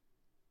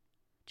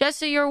 Just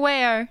so you're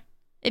aware.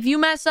 If you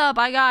mess up,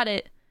 I got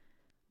it.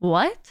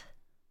 What?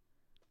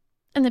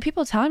 And the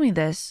people telling me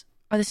this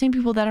are the same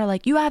people that are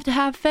like, you have to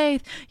have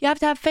faith. You have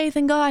to have faith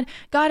in God.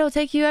 God will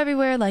take you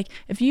everywhere. Like,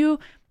 if you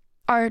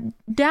are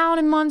down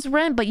in month's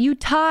rent, but you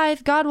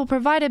tithe, God will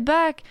provide it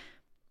back.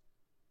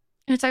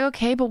 And it's like,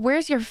 okay, but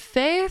where's your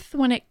faith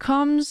when it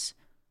comes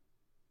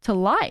to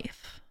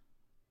life?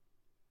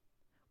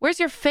 Where's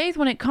your faith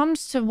when it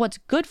comes to what's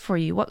good for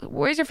you?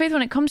 Where's your faith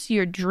when it comes to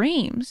your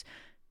dreams?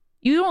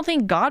 You don't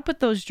think God put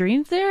those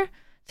dreams there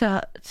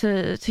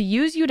to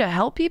use you to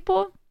help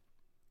people?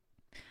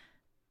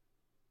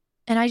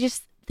 And I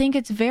just think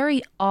it's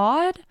very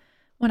odd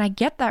when I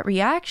get that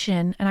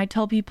reaction and I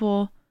tell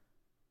people,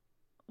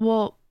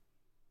 well,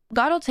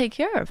 God will take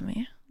care of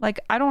me. Like,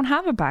 I don't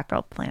have a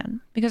backup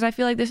plan because I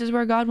feel like this is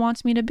where God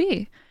wants me to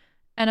be.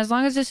 And as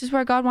long as this is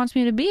where God wants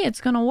me to be,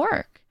 it's going to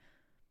work.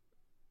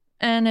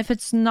 And if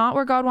it's not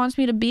where God wants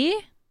me to be,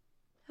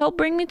 he'll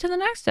bring me to the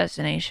next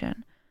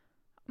destination.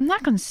 I'm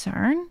not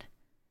concerned.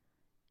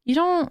 You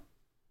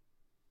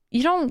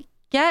don't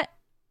get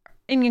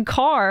in your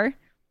car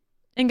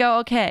and go,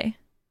 okay,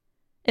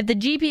 if the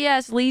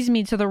GPS leads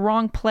me to the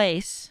wrong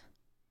place,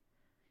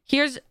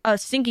 here's a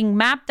sinking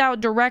mapped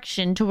out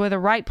direction to where the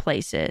right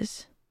place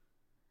is.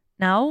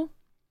 No,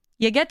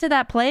 you get to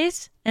that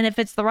place, and if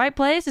it's the right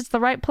place, it's the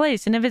right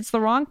place. And if it's the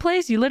wrong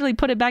place, you literally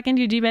put it back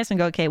into your GPS and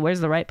go, okay,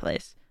 where's the right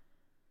place?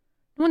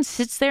 No one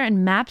sits there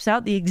and maps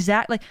out the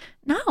exact, like,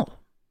 no,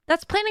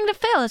 that's planning to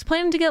fail. That's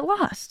planning to get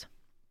lost.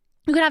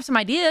 You can have some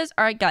ideas.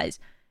 All right, guys,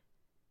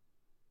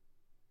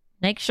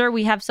 make sure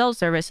we have cell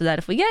service so that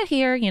if we get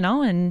here,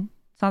 and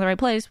it's not the right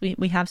place,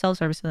 we have cell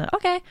service so that,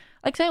 okay,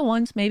 like say it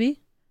once, maybe.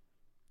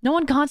 No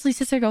one constantly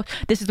sits there and goes,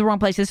 this is the wrong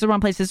place, this is the wrong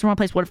place, this is the wrong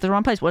place. What if the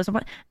wrong place? What is the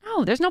wrong place?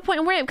 No, there's no point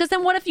in worrying, because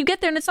then what if you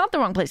get there and it's not the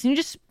wrong place and you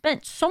just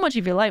spent so much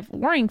of your life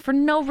worrying for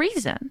no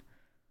reason?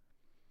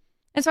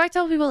 And so I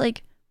tell people,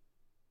 like,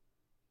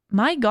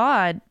 my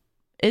God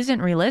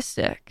isn't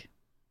realistic.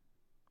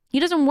 He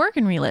doesn't work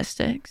in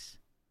realistics.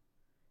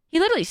 He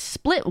literally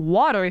split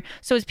water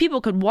so his people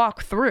could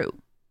walk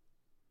through.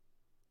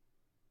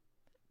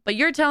 But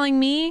you're telling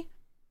me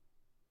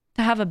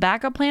to have a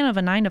backup plan of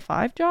a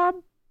 9-to-5 job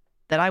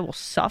that I will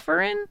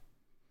suffer in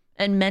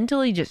and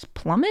mentally just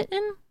plummet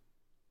in?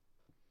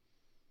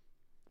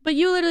 But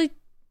you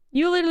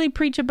literally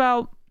preach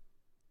about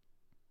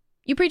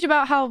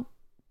how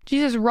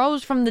Jesus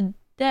rose from the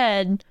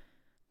dead.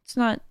 It's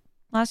not,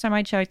 last time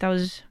I checked, that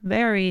was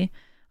very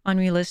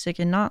unrealistic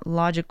and not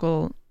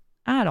logical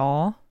at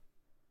all.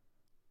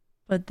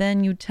 But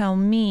then you tell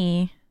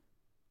me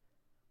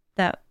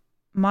that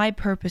my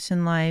purpose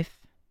in life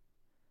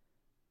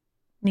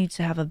needs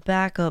to have a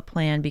backup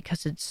plan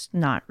because it's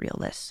not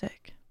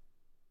realistic.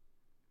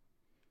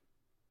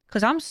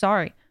 Because I'm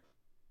sorry,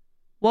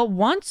 what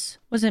once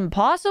was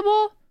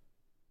impossible,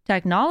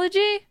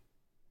 technology,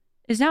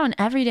 is now an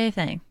everyday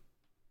thing.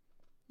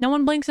 No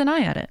one blinks an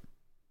eye at it.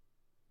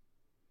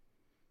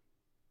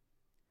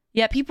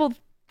 Yet people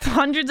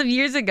hundreds of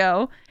years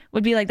ago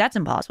would be like, that's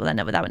impossible.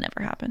 That would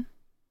never happen.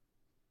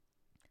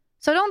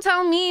 So don't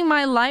tell me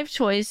my life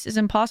choice is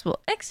impossible,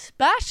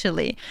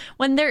 especially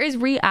when there is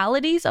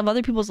realities of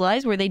other people's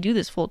lives where they do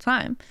this full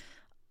time.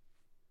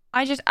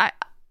 I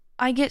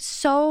get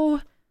so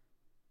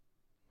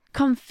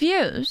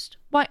confused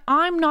why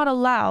I'm not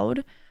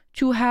allowed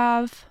to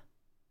have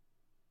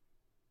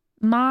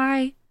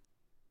my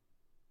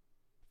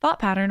thought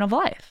pattern of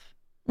life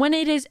when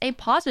it is a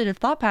positive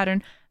thought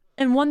pattern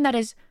and one that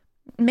is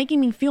making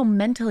me feel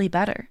mentally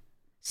better.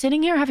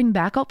 Sitting here having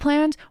backup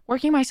plans,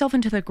 working myself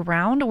into the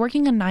ground,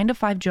 working a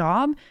 9-to-5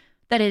 job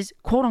that is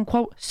quote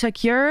unquote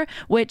secure,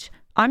 which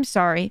I'm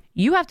sorry,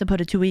 you have to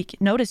put a 2-week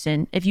notice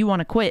in if you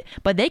want to quit,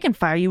 but they can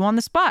fire you on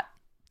the spot.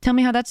 Tell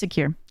me how that's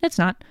secure. It's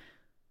not.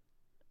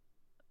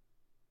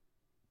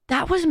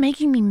 That was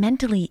making me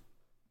mentally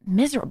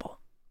miserable.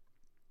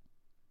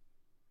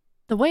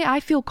 The way I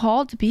feel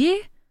called to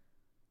be,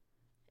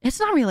 it's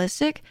not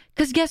realistic.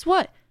 Because guess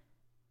what?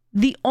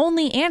 The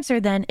only answer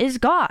then is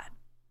God.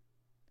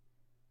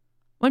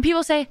 When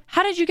people say,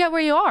 how did you get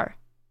where you are?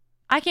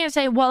 I can't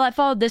say, well, I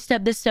followed this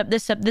step, this step,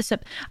 this step, this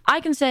step. I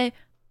can say,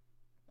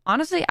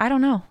 honestly, I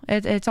don't know.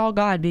 It's all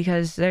God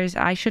because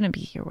I shouldn't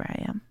be here where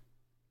I am.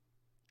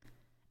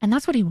 And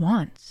that's what he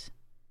wants.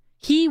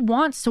 He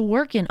wants to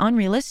work in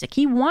unrealistic.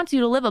 He wants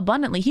you to live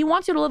abundantly. He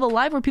wants you to live a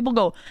life where people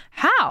go,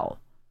 how?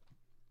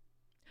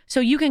 So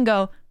you can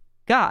go,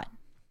 God,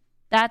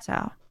 that's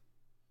how.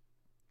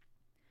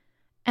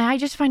 And I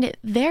just find it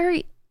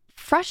very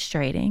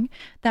frustrating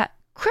that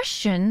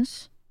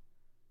Christians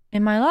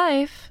in my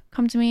life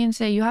come to me and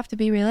say, you have to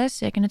be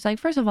realistic. And it's like,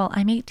 first of all,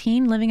 I'm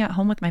 18 living at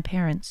home with my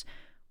parents.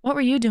 What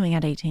were you doing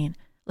at 18?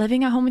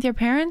 Living at home with your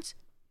parents?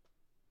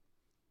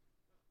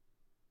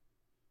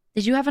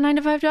 Did you have a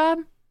 9-to-5 job?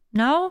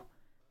 No?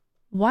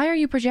 Why are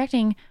you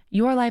projecting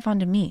your life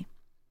onto me?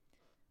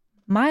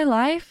 My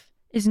life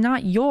is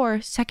not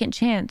your second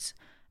chance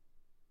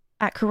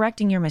at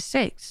correcting your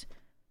mistakes.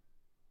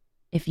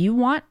 If you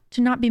want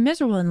to not be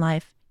miserable in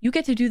life, you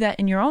get to do that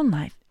in your own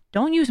life.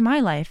 Don't use my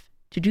life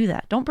to do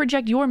that. Don't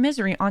project your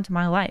misery onto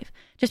my life.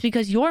 Just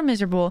because you're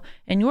miserable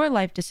in your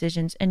life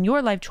decisions and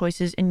your life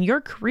choices and your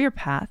career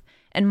path,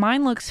 and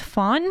mine looks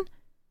fun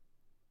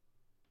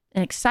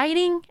and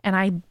exciting, and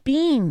I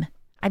beam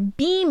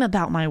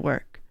about my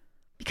work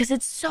because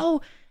it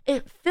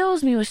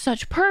fills me with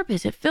such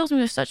purpose. It fills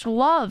me with such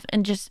love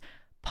and just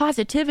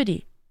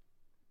positivity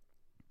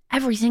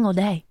every single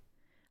day.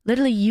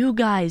 Literally, you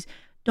guys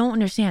don't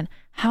understand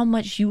how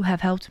much you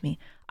have helped me.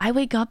 I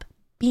wake up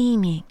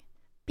beaming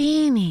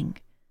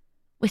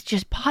with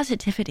just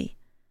positivity.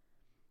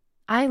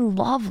 I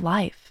love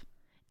life,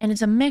 and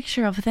it's a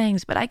mixture of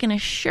things, but I can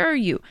assure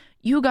you,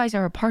 you guys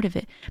are a part of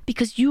it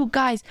because you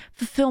guys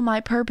fulfill my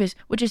purpose,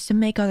 which is to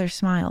make others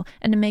smile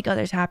and to make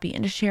others happy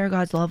and to share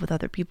God's love with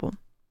other people.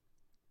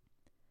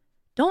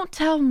 Don't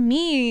tell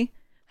me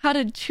how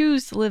to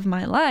choose to live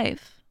my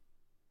life.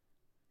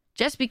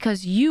 Just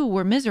because you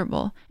were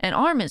miserable and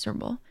are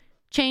miserable,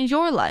 change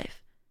your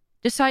life.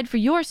 Decide for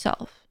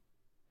yourself.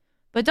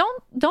 But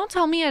don't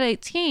tell me at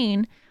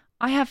 18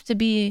 I have to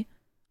be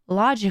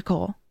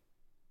logical.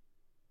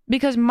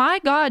 Because my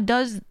God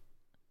does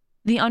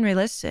the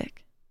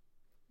unrealistic.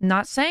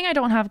 Not saying I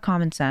don't have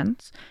common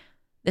sense.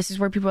 This is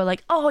where people are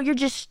like, oh, you're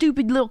just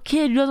stupid little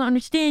kid who doesn't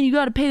understand. You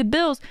got to pay the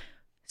bills.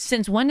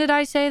 Since when did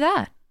I say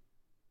that?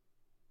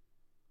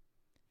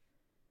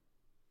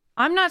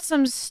 I'm not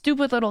some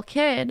stupid little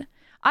kid.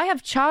 I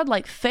have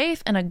childlike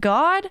faith in a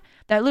God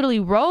that literally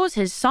rose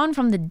his son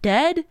from the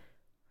dead,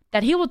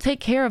 that he will take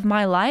care of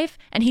my life,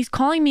 and he's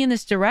calling me in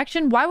this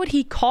direction. Why would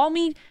he call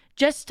me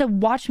just to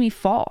watch me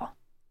fall?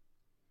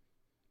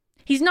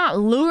 He's not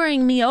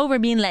luring me over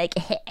being like,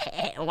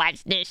 hey,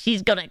 watch this.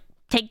 She's going to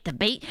take the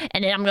bait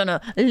and then I'm going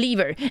to leave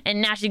her.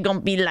 And now she's going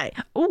to be like,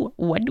 oh,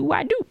 what do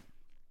I do?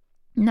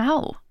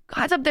 No.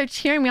 God's up there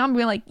cheering me on,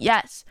 being like,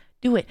 yes,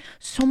 do it.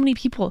 So many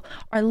people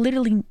are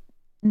literally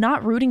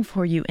not rooting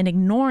for you and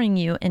ignoring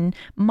you and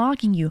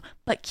mocking you,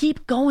 but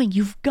keep going.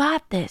 You've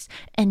got this.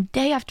 And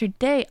day after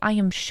day, I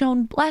am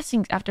shown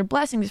blessings after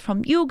blessings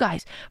from you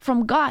guys,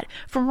 from God,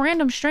 from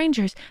random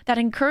strangers that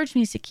encourage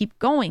me to keep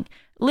going.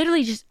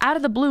 Literally just out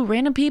of the blue,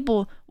 random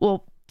people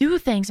will do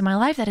things in my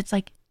life that it's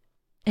like,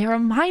 it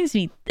reminds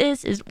me,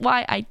 this is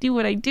why I do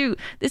what I do.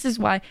 This is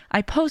why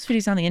I post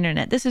videos on the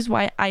internet. This is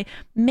why I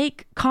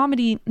make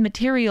comedy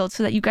material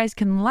so that you guys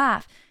can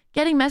laugh.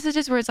 Getting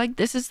messages where it's like,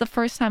 this is the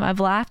first time I've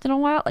laughed in a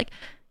while. Like,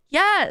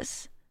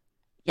 yes,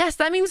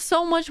 that means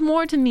so much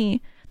more to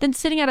me than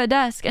sitting at a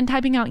desk and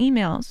typing out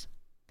emails,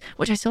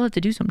 which I still have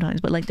to do sometimes,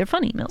 but like they're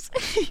fun emails.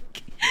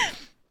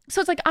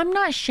 So it's like, I'm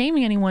not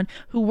shaming anyone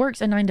who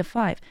works a 9 to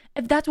 5.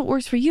 If that's what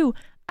works for you,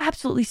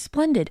 absolutely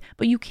splendid.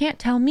 But you can't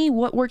tell me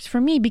what works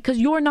for me because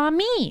you're not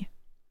me.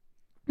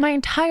 My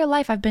entire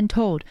life I've been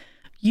told,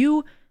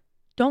 you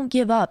don't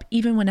give up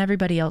even when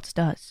everybody else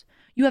does.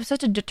 You have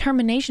such a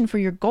determination for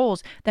your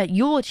goals that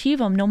you'll achieve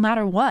them no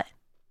matter what.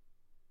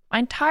 My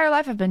entire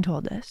life I've been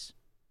told this.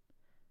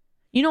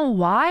 You know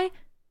why?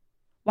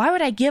 Why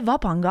would I give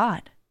up on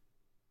God?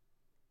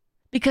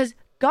 Because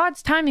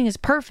God's timing is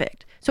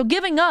perfect. So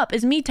giving up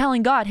is me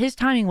telling God his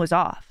timing was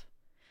off.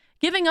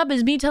 Giving up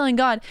is me telling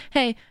God,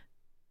 hey,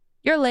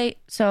 you're late,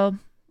 so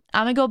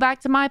I'm going to go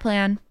back to my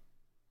plan.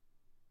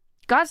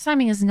 God's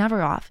timing is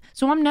never off.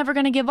 So I'm never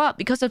going to give up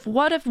because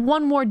what if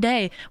one more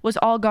day was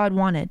all God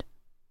wanted?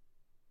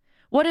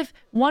 What if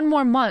one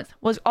more month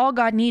was all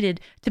God needed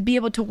to be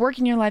able to work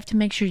in your life to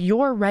make sure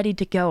you're ready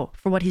to go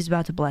for what he's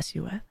about to bless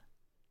you with?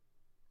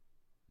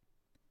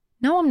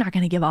 No, I'm not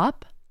going to give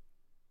up.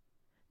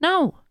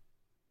 No.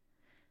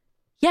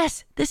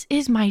 Yes, this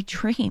is my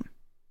dream.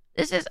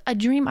 This is a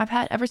dream I've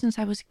had ever since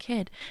I was a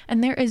kid.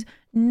 And there is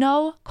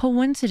no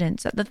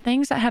coincidence that the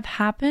things that have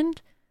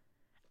happened,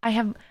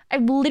 I've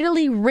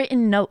literally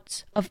written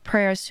notes of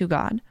prayers to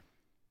God,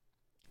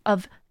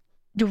 of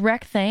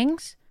direct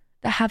things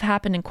that have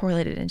happened and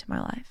correlated into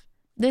my life.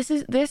 There's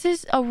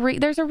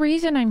a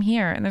reason I'm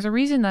here, and there's a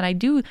reason that I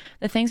do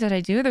the things that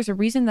I do. There's a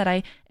reason that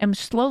I am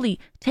slowly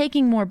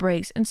taking more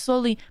breaks and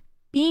slowly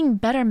being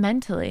better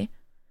mentally.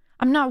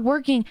 I'm not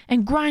working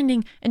and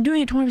grinding and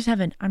doing it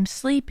 24/7. I'm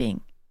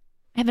sleeping.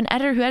 I have an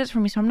editor who edits for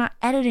me, so I'm not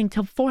editing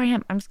till 4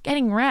 a.m. I'm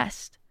getting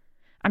rest.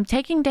 I'm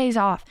taking days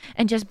off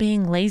and just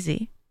being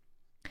lazy.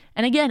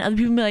 And again, other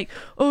people be like,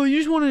 oh, you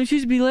just want to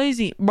choose to be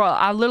lazy. Bro,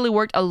 I literally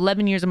worked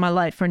 11 years of my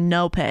life for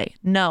no pay.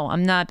 No,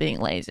 I'm not being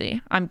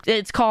lazy.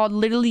 It's called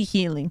literally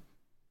healing.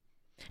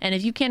 And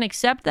if you can't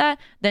accept that,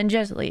 then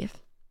just leave.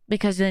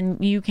 Because then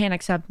you can't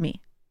accept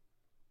me.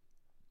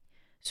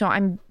 So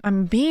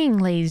I'm being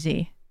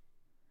lazy.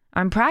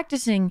 I'm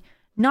practicing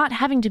not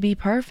having to be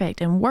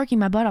perfect and working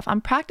my butt off.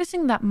 I'm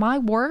practicing that my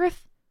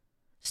worth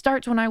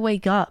starts when I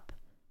wake up,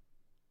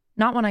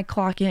 not when I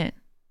clock in.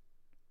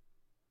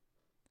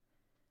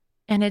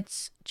 And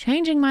it's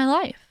changing my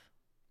life.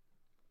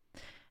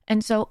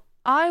 And so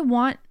I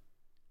want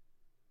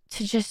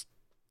to just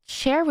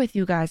share with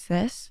you guys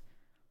this,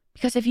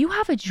 because if you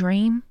have a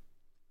dream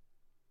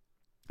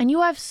and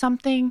you have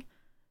something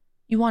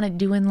you want to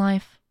do in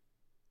life,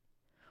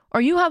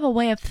 or you have a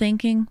way of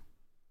thinking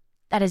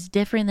that is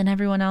different than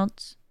everyone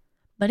else,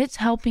 but it's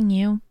helping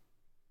you,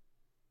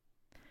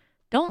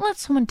 don't let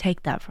someone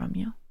take that from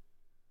you.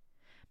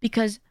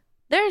 Because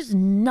there's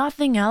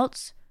nothing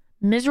else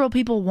miserable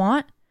people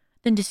want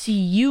than to see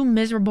you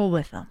miserable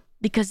with them.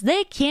 Because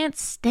they can't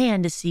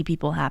stand to see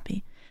people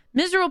happy.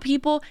 Miserable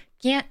people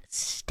can't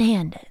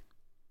stand it.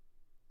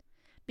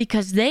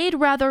 Because they'd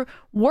rather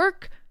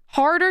work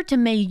harder to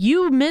make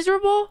you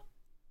miserable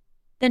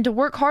than to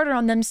work harder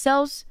on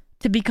themselves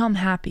to become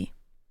happy.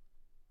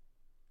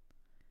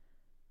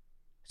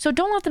 So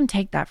don't let them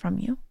take that from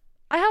you.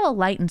 I have a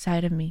light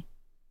inside of me.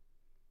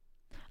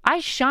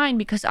 I shine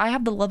because I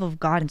have the love of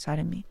God inside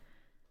of me.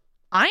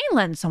 I ain't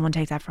letting someone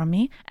take that from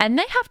me. And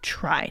they have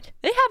tried.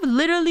 They have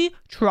literally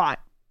tried.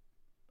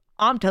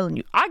 I'm telling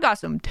you, I got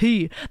some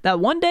tea that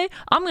one day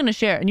I'm going to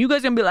share. And you guys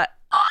are going to be like,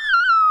 oh,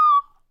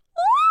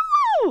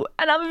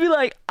 and I'm going to be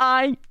like,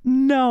 I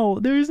know.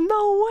 There's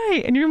no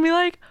way. And you're going to be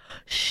like,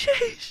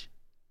 sheesh,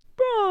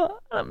 bro.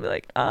 And I'm going to be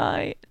like,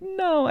 I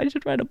know. I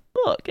should write a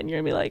book. And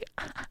you're going to be like,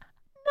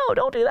 no,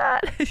 don't do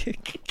that.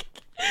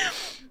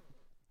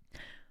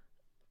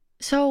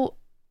 So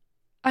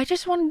I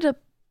just wanted to,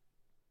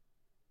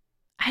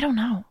 I don't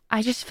know.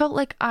 I just felt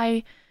like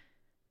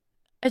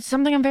it's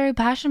something I'm very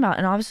passionate about.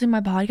 And obviously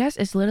my podcast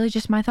is literally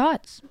just my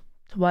thoughts.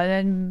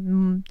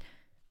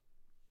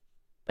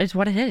 It's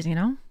what it is, you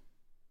know?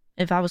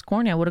 If I was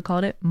corny, I would have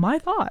called it My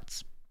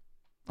Thoughts.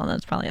 Well,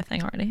 that's probably a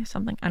thing already.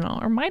 Something, I don't know.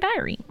 Or My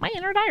Diary. My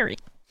Inner Diary.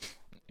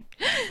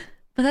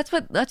 But that's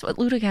what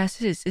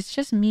Ludacast is. It's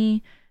just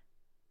me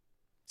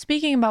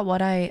speaking about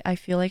what I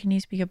feel like I need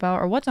to speak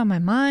about, or what's on my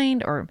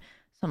mind, or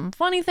some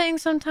funny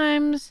things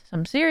sometimes,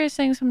 some serious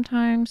things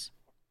sometimes.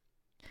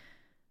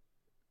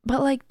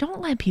 But like,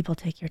 don't let people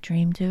take your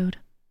dream, dude.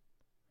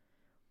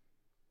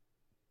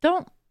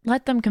 Don't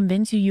let them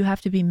convince you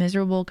have to be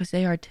miserable, because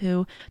they are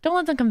too. Don't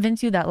let them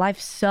convince you that life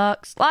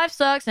sucks. Life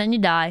sucks and you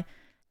die.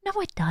 No,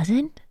 it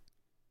doesn't.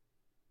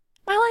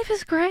 My life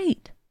is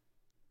great.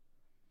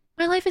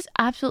 My life is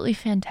absolutely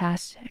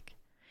fantastic.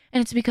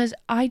 And it's because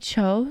I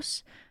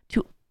chose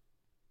to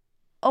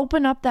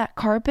open up that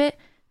carpet,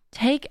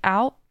 take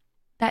out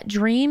that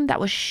dream that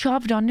was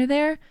shoved under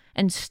there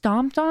and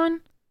stomped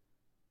on,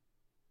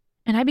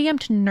 And I began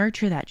to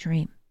nurture that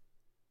dream.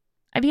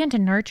 I began to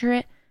nurture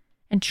it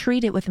and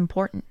treat it with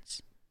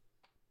importance.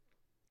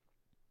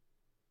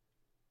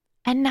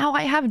 And now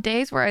I have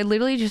days where I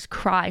literally just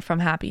cry from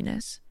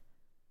happiness.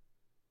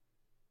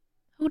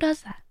 Who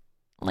does that?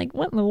 Like,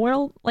 what in the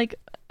world? Like,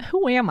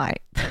 who am I?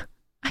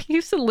 I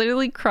used to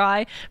literally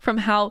cry from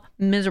how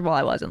miserable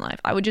I was in life.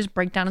 I would just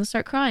break down and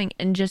start crying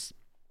and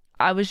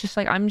I was just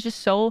like, I'm just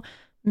so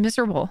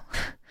miserable.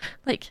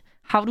 Like,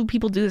 how do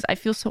people do this? I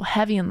feel so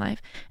heavy in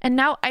life. And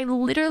now I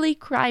literally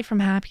cry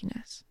from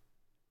happiness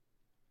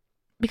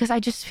because I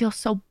just feel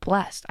so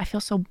blessed. I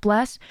feel so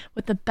blessed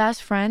with the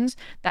best friends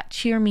that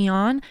cheer me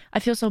on. I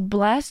feel so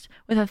blessed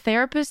with a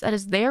therapist that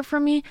is there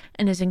for me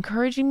and is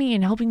encouraging me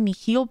and helping me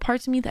heal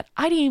parts of me that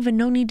I didn't even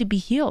know need to be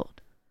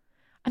healed.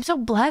 I'm so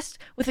blessed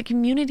with a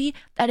community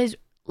that is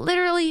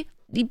literally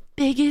the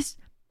biggest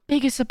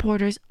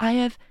supporters I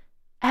have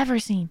ever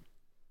seen.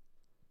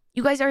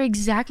 You guys are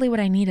exactly what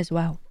I need as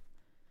well.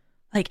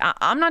 Like,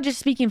 I'm not just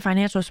speaking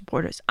financial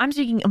supporters. I'm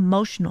speaking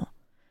emotional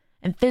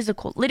and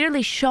physical,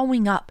 literally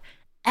showing up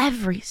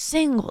every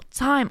single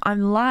time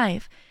I'm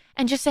live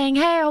and just saying,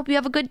 hey, I hope you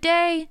have a good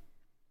day.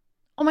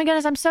 Oh my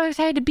goodness, I'm so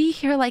excited to be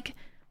here. Like,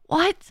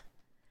 what?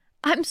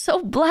 I'm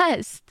so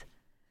blessed.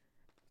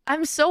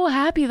 I'm so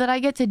happy that I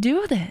get to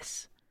do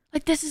this.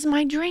 Like, this is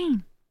my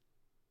dream.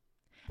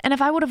 And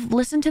if I would have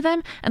listened to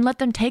them and let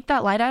them take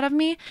that light out of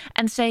me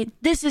and say,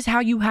 this is how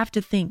you have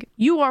to think.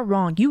 You are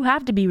wrong. You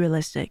have to be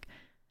realistic.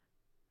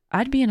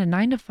 I'd be in a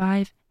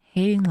 9-to-5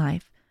 hating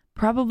life,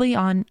 probably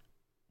on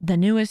the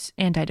newest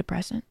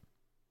antidepressant.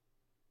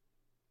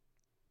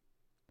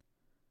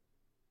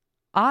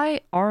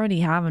 I already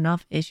have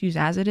enough issues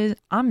as it is.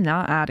 I'm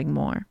not adding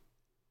more.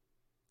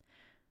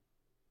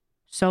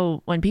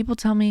 So when people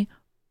tell me,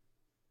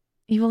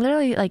 you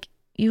literally, like,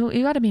 you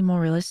got to be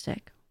more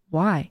realistic.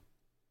 Why?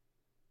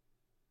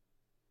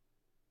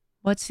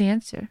 What's the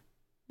answer?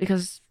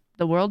 Because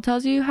the world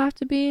tells you have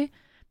to be?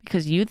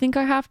 Because you think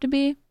I have to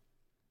be?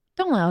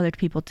 Don't let other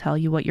people tell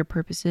you what your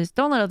purpose is.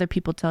 Don't let other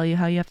people tell you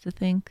how you have to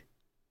think.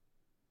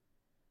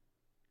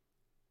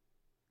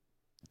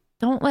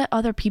 Don't let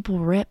other people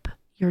rip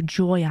your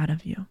joy out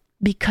of you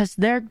because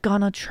they're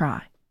gonna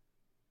try.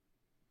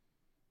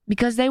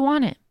 Because they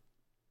want it,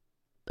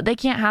 but they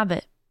can't have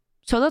it.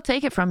 So they'll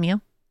take it from you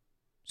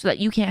so that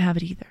you can't have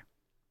it either.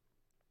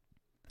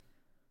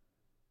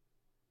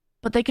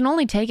 But they can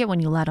only take it when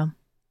you let them.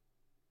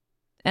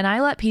 And I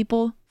let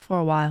people for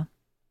a while.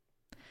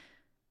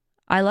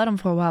 I let them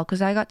for a while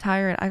because I got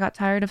tired. I got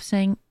tired of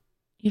saying,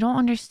 you don't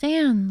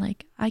understand.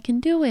 Like, I can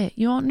do it.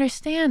 You don't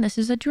understand. This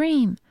is a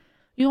dream.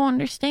 You don't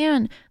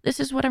understand. This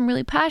is what I'm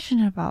really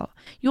passionate about.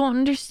 You don't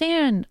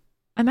understand.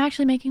 I'm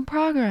actually making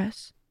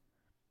progress.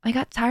 I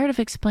got tired of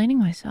explaining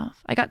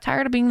myself. I got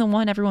tired of being the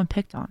one everyone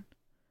picked on.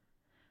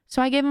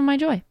 So I gave them my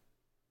joy.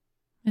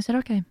 I said,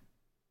 okay.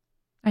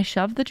 I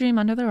shoved the dream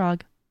under the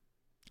rug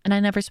and I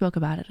never spoke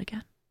about it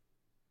again.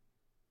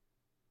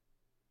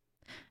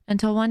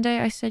 Until one day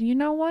I said, you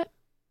know what?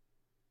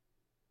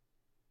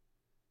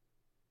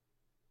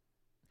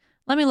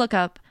 Let me look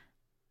up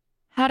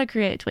how to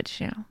create a Twitch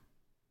channel.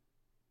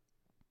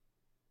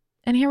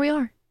 And here we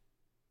are.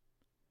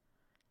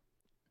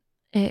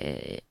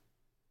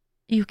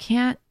 You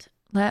can't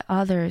let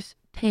others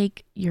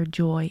take your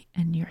joy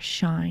and your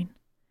shine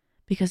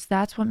because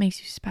that's what makes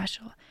you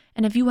special.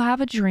 And if you have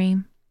a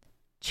dream,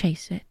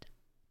 chase it.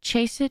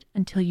 Chase it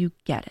until you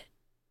get it.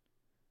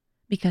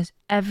 Because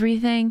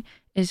everything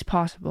is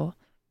possible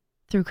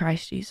through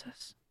Christ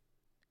Jesus.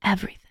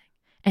 Everything.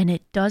 And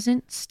it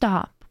doesn't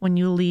stop when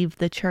you leave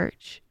the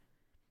church.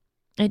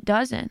 It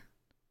doesn't.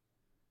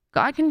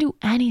 God can do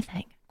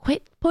anything.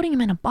 Quit putting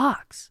him in a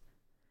box.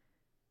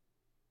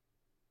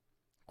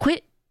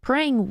 Quit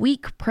praying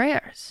weak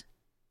prayers.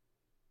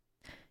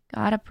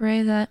 God, I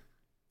pray that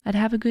I'd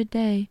have a good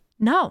day.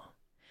 No.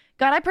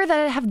 God, I pray that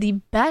I'd have the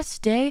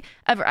best day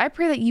ever. I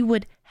pray that you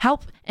would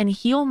help and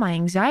heal my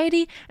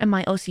anxiety and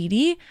my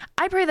OCD.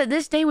 I pray that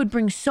this day would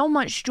bring so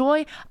much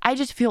joy. I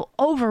just feel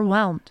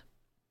overwhelmed.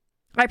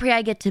 I pray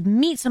I get to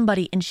meet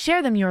somebody and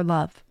share them your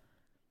love.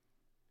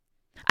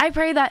 I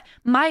pray that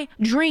my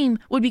dream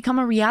would become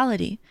a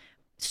reality.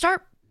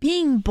 Start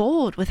being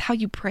bold with how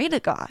you pray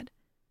to God.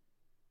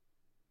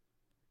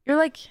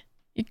 You're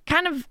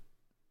kind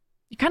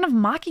of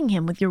mocking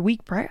him with your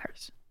weak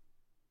prayers.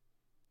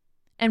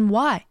 And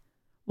why?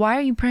 Why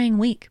are you praying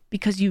weak?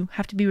 Because you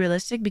have to be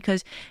realistic?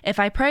 Because if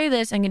I pray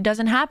this and it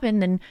doesn't happen,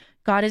 then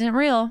God isn't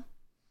real.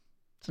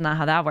 It's not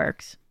how that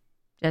works.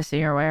 Just so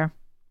you're aware.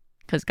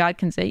 Because God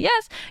can say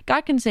yes,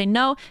 God can say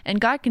no,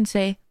 and God can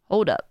say,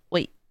 hold up,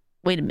 wait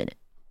a minute.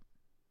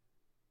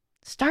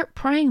 Start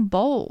praying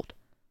bold.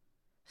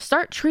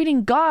 Start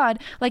treating God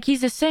like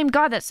he's the same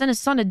God that sent his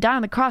son to die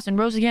on the cross and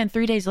rose again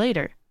 3 days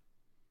later.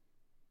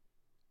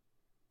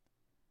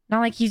 Not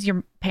like he's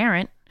your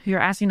parent who you're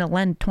asking to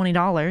lend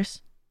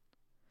 $20.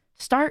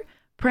 Start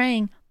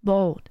praying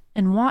bold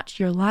and watch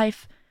your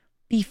life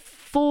be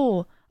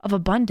full of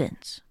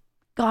abundance.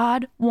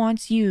 God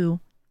wants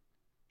you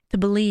to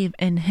believe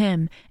in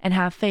him and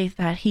have faith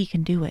that he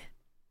can do it.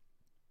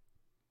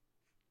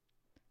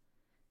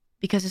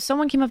 Because if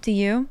someone came up to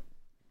you,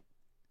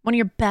 one of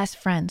your best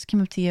friends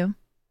came up to you,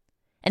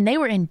 and they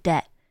were in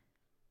debt,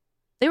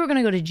 they were going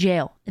to go to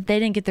jail if they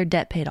didn't get their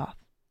debt paid off.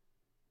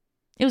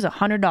 It was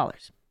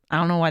 $100. I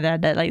don't know why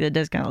that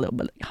discount a little,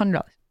 but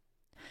 $100.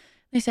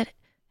 They said,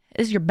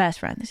 "This is your best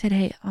friend." They said,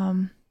 "Hey,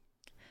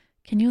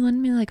 can you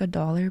lend me like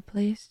 $1,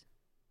 please?"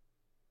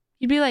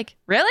 You'd be like,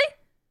 "Really?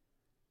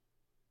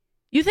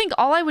 You think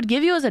all I would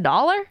give you is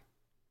 $1?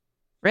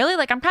 Really?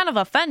 Like, I'm kind of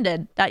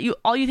offended that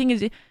all you think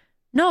is..."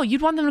 No,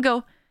 you'd want them to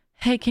go,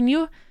 "Hey, can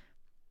you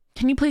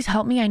please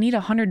help me? I need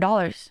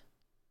 $100.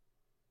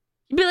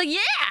 You'd be like,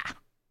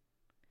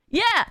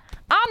 yeah,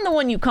 I'm the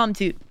one you come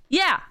to.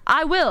 Yeah,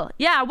 I will.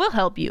 Yeah, I will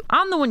help you.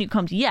 I'm the one you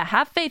come to. Yeah,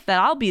 have faith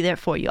that I'll be there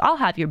for you. I'll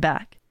have your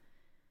back."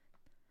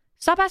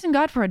 Stop asking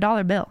God for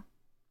 $1 bill.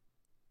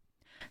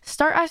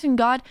 Start asking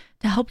God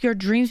to help your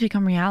dreams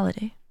become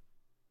reality.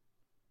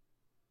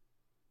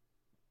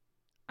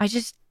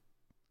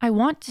 I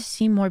want to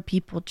see more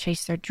people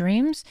chase their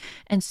dreams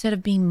instead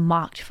of being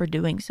mocked for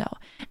doing so.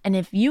 And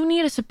if you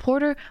need a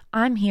supporter,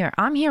 I'm here.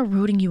 I'm here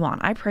rooting you on.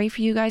 I pray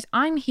for you guys.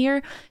 I'm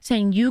here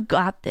saying you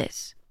got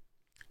this.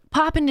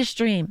 Pop into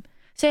stream.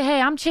 Say,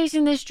 "Hey, I'm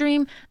chasing this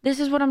dream. This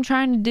is what I'm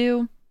trying to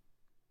do.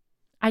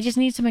 I just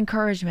need some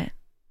encouragement."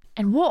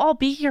 And we'll all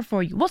be here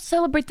for you. We'll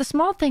celebrate the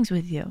small things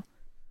with you.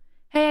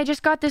 "Hey, I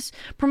just got this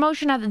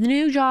promotion at the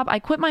new job. I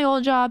quit my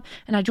old job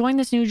and I joined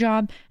this new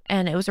job,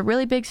 and it was a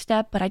really big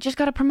step, but I just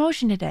got a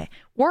promotion today."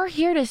 We're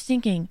here to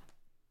stinking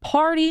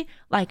party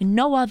like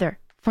no other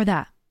for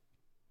that.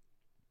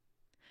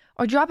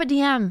 Or drop a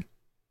DM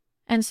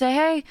and say,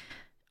 "Hey,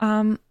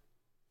 I'm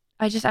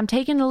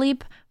taking the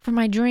leap for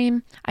my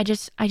dream. I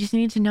just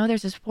need to know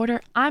there's a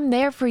supporter." I'm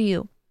there for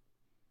you.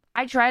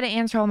 I try to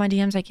answer all my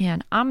DMs I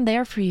can. I'm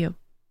there for you.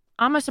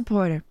 I'm a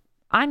supporter.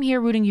 I'm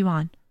here rooting you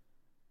on.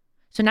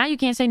 So now you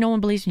can't say no one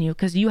believes in you,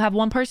 because you have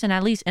one person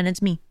at least, and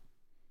it's me.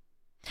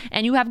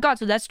 And you have God,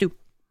 so that's two.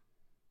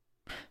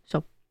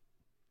 So,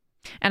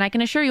 and I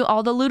can assure you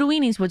all the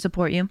Ludowinis would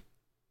support you.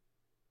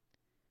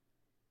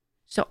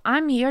 So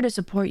I'm here to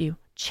support you.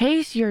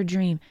 Chase your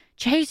dream.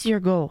 Chase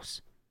your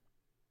goals.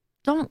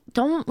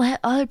 Don't let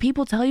other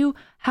people tell you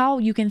how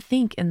you can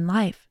think in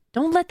life.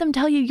 Don't let them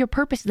tell you your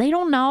purpose. They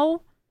don't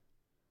know.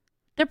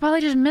 They're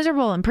probably just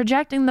miserable and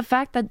projecting the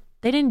fact that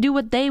they didn't do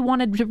what they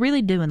wanted to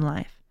really do in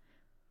life.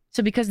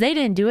 So because they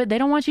didn't do it, they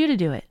don't want you to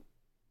do it.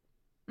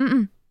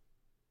 I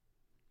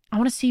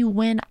want to see you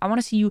win. I want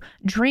to see you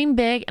dream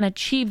big and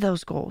achieve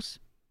those goals.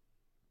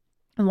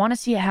 I want to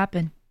see it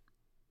happen.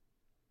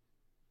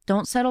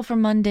 Don't settle for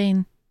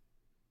mundane.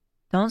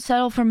 Don't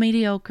settle for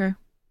mediocre.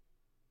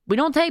 We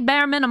don't take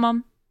bare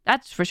minimum.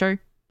 That's for sure.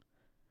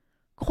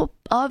 Go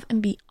above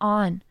and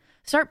beyond.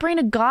 Start praying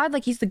to God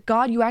like he's the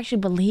God you actually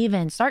believe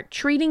in. Start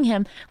treating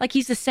him like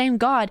he's the same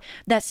God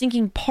that's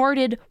sinking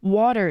parted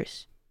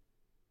waters.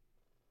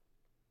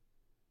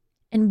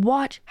 And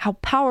watch how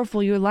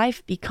powerful your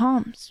life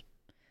becomes.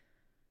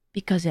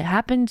 Because it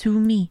happened to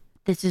me.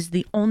 This is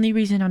the only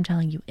reason I'm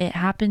telling you. It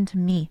happened to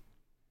me.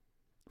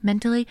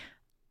 Mentally,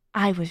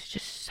 I was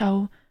just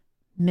so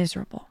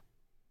miserable.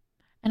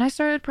 And I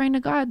started praying to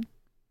God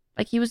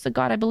like he was the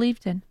God I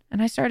believed in.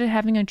 And I started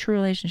having a true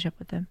relationship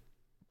with him.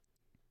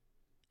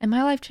 And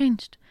my life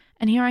changed.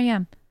 And here I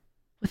am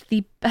with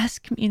the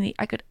best community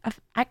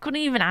I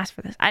couldn't even ask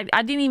for this. I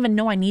didn't even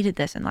know I needed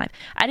this in life.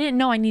 I didn't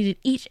know I needed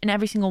each and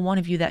every single one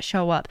of you that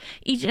show up.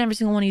 Each and every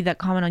single one of you that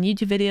comment on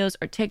YouTube videos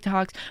or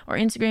TikToks or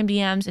Instagram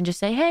DMs and just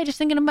say, "Hey, just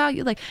thinking about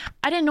you." Like,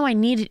 I didn't know I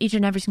needed each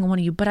and every single one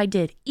of you, but I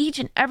did. Each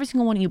and every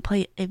single one of you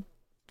play a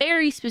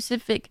very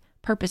specific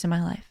purpose in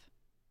my life.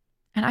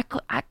 And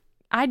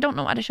I don't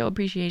know how to show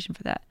appreciation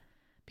for that.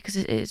 Because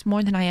it's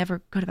more than I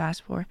ever could have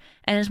asked for.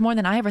 And it's more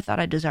than I ever thought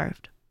I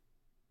deserved.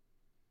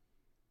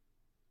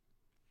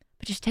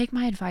 But just take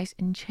my advice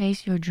and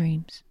chase your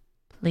dreams,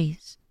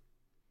 please.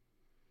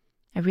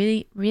 I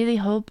really, really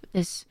hope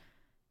this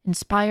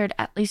inspired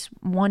at least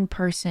one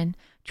person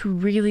to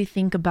really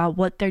think about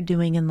what they're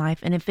doing in life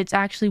and if it's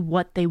actually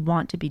what they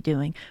want to be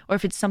doing, or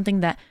if it's something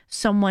that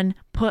someone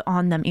put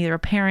on them, either a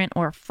parent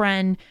or a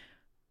friend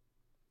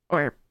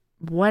or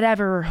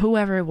whatever, or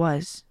whoever it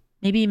was.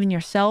 Maybe even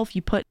yourself.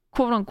 You put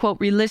quote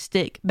unquote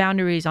realistic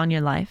boundaries on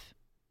your life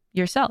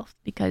yourself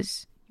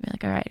because you're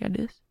like, all right, I gotta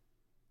do this.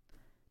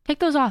 Take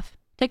those off.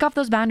 Take off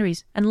those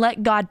boundaries and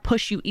let God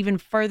push you even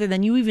further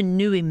than you even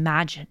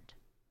imagined.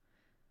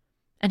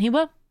 And he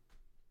will.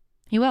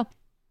 He will.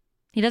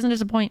 He doesn't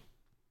disappoint.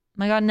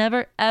 My God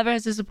never, ever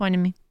has disappointed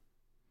me.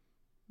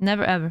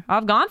 Never, ever.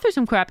 I've gone through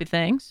some crappy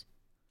things,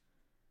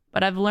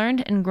 but I've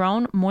learned and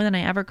grown more than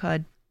I ever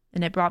could.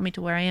 And it brought me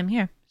to where I am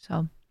here.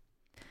 So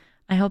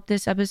I hope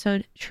this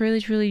episode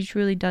truly, truly,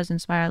 truly does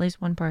inspire at least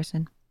one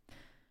person.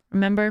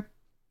 Remember,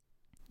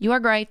 you are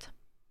great.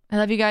 I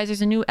love you guys.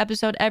 There's a new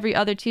episode every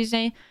other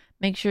Tuesday.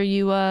 Make sure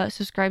you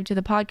subscribe to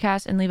the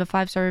podcast and leave a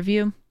 5-star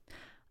review.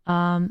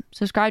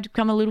 Subscribe to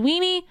become a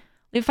Ludowini.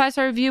 Leave a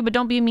 5-star review, but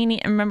don't be a meanie.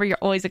 And remember, you're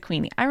always a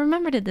queenie. I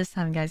remembered it this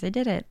time, guys. I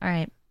did it. All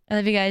right. I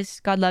love you guys.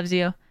 God loves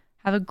you.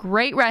 Have a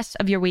great rest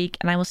of your week.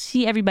 And I will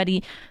see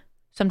everybody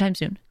sometime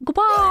soon.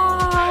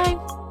 Goodbye.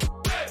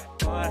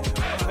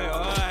 Bye.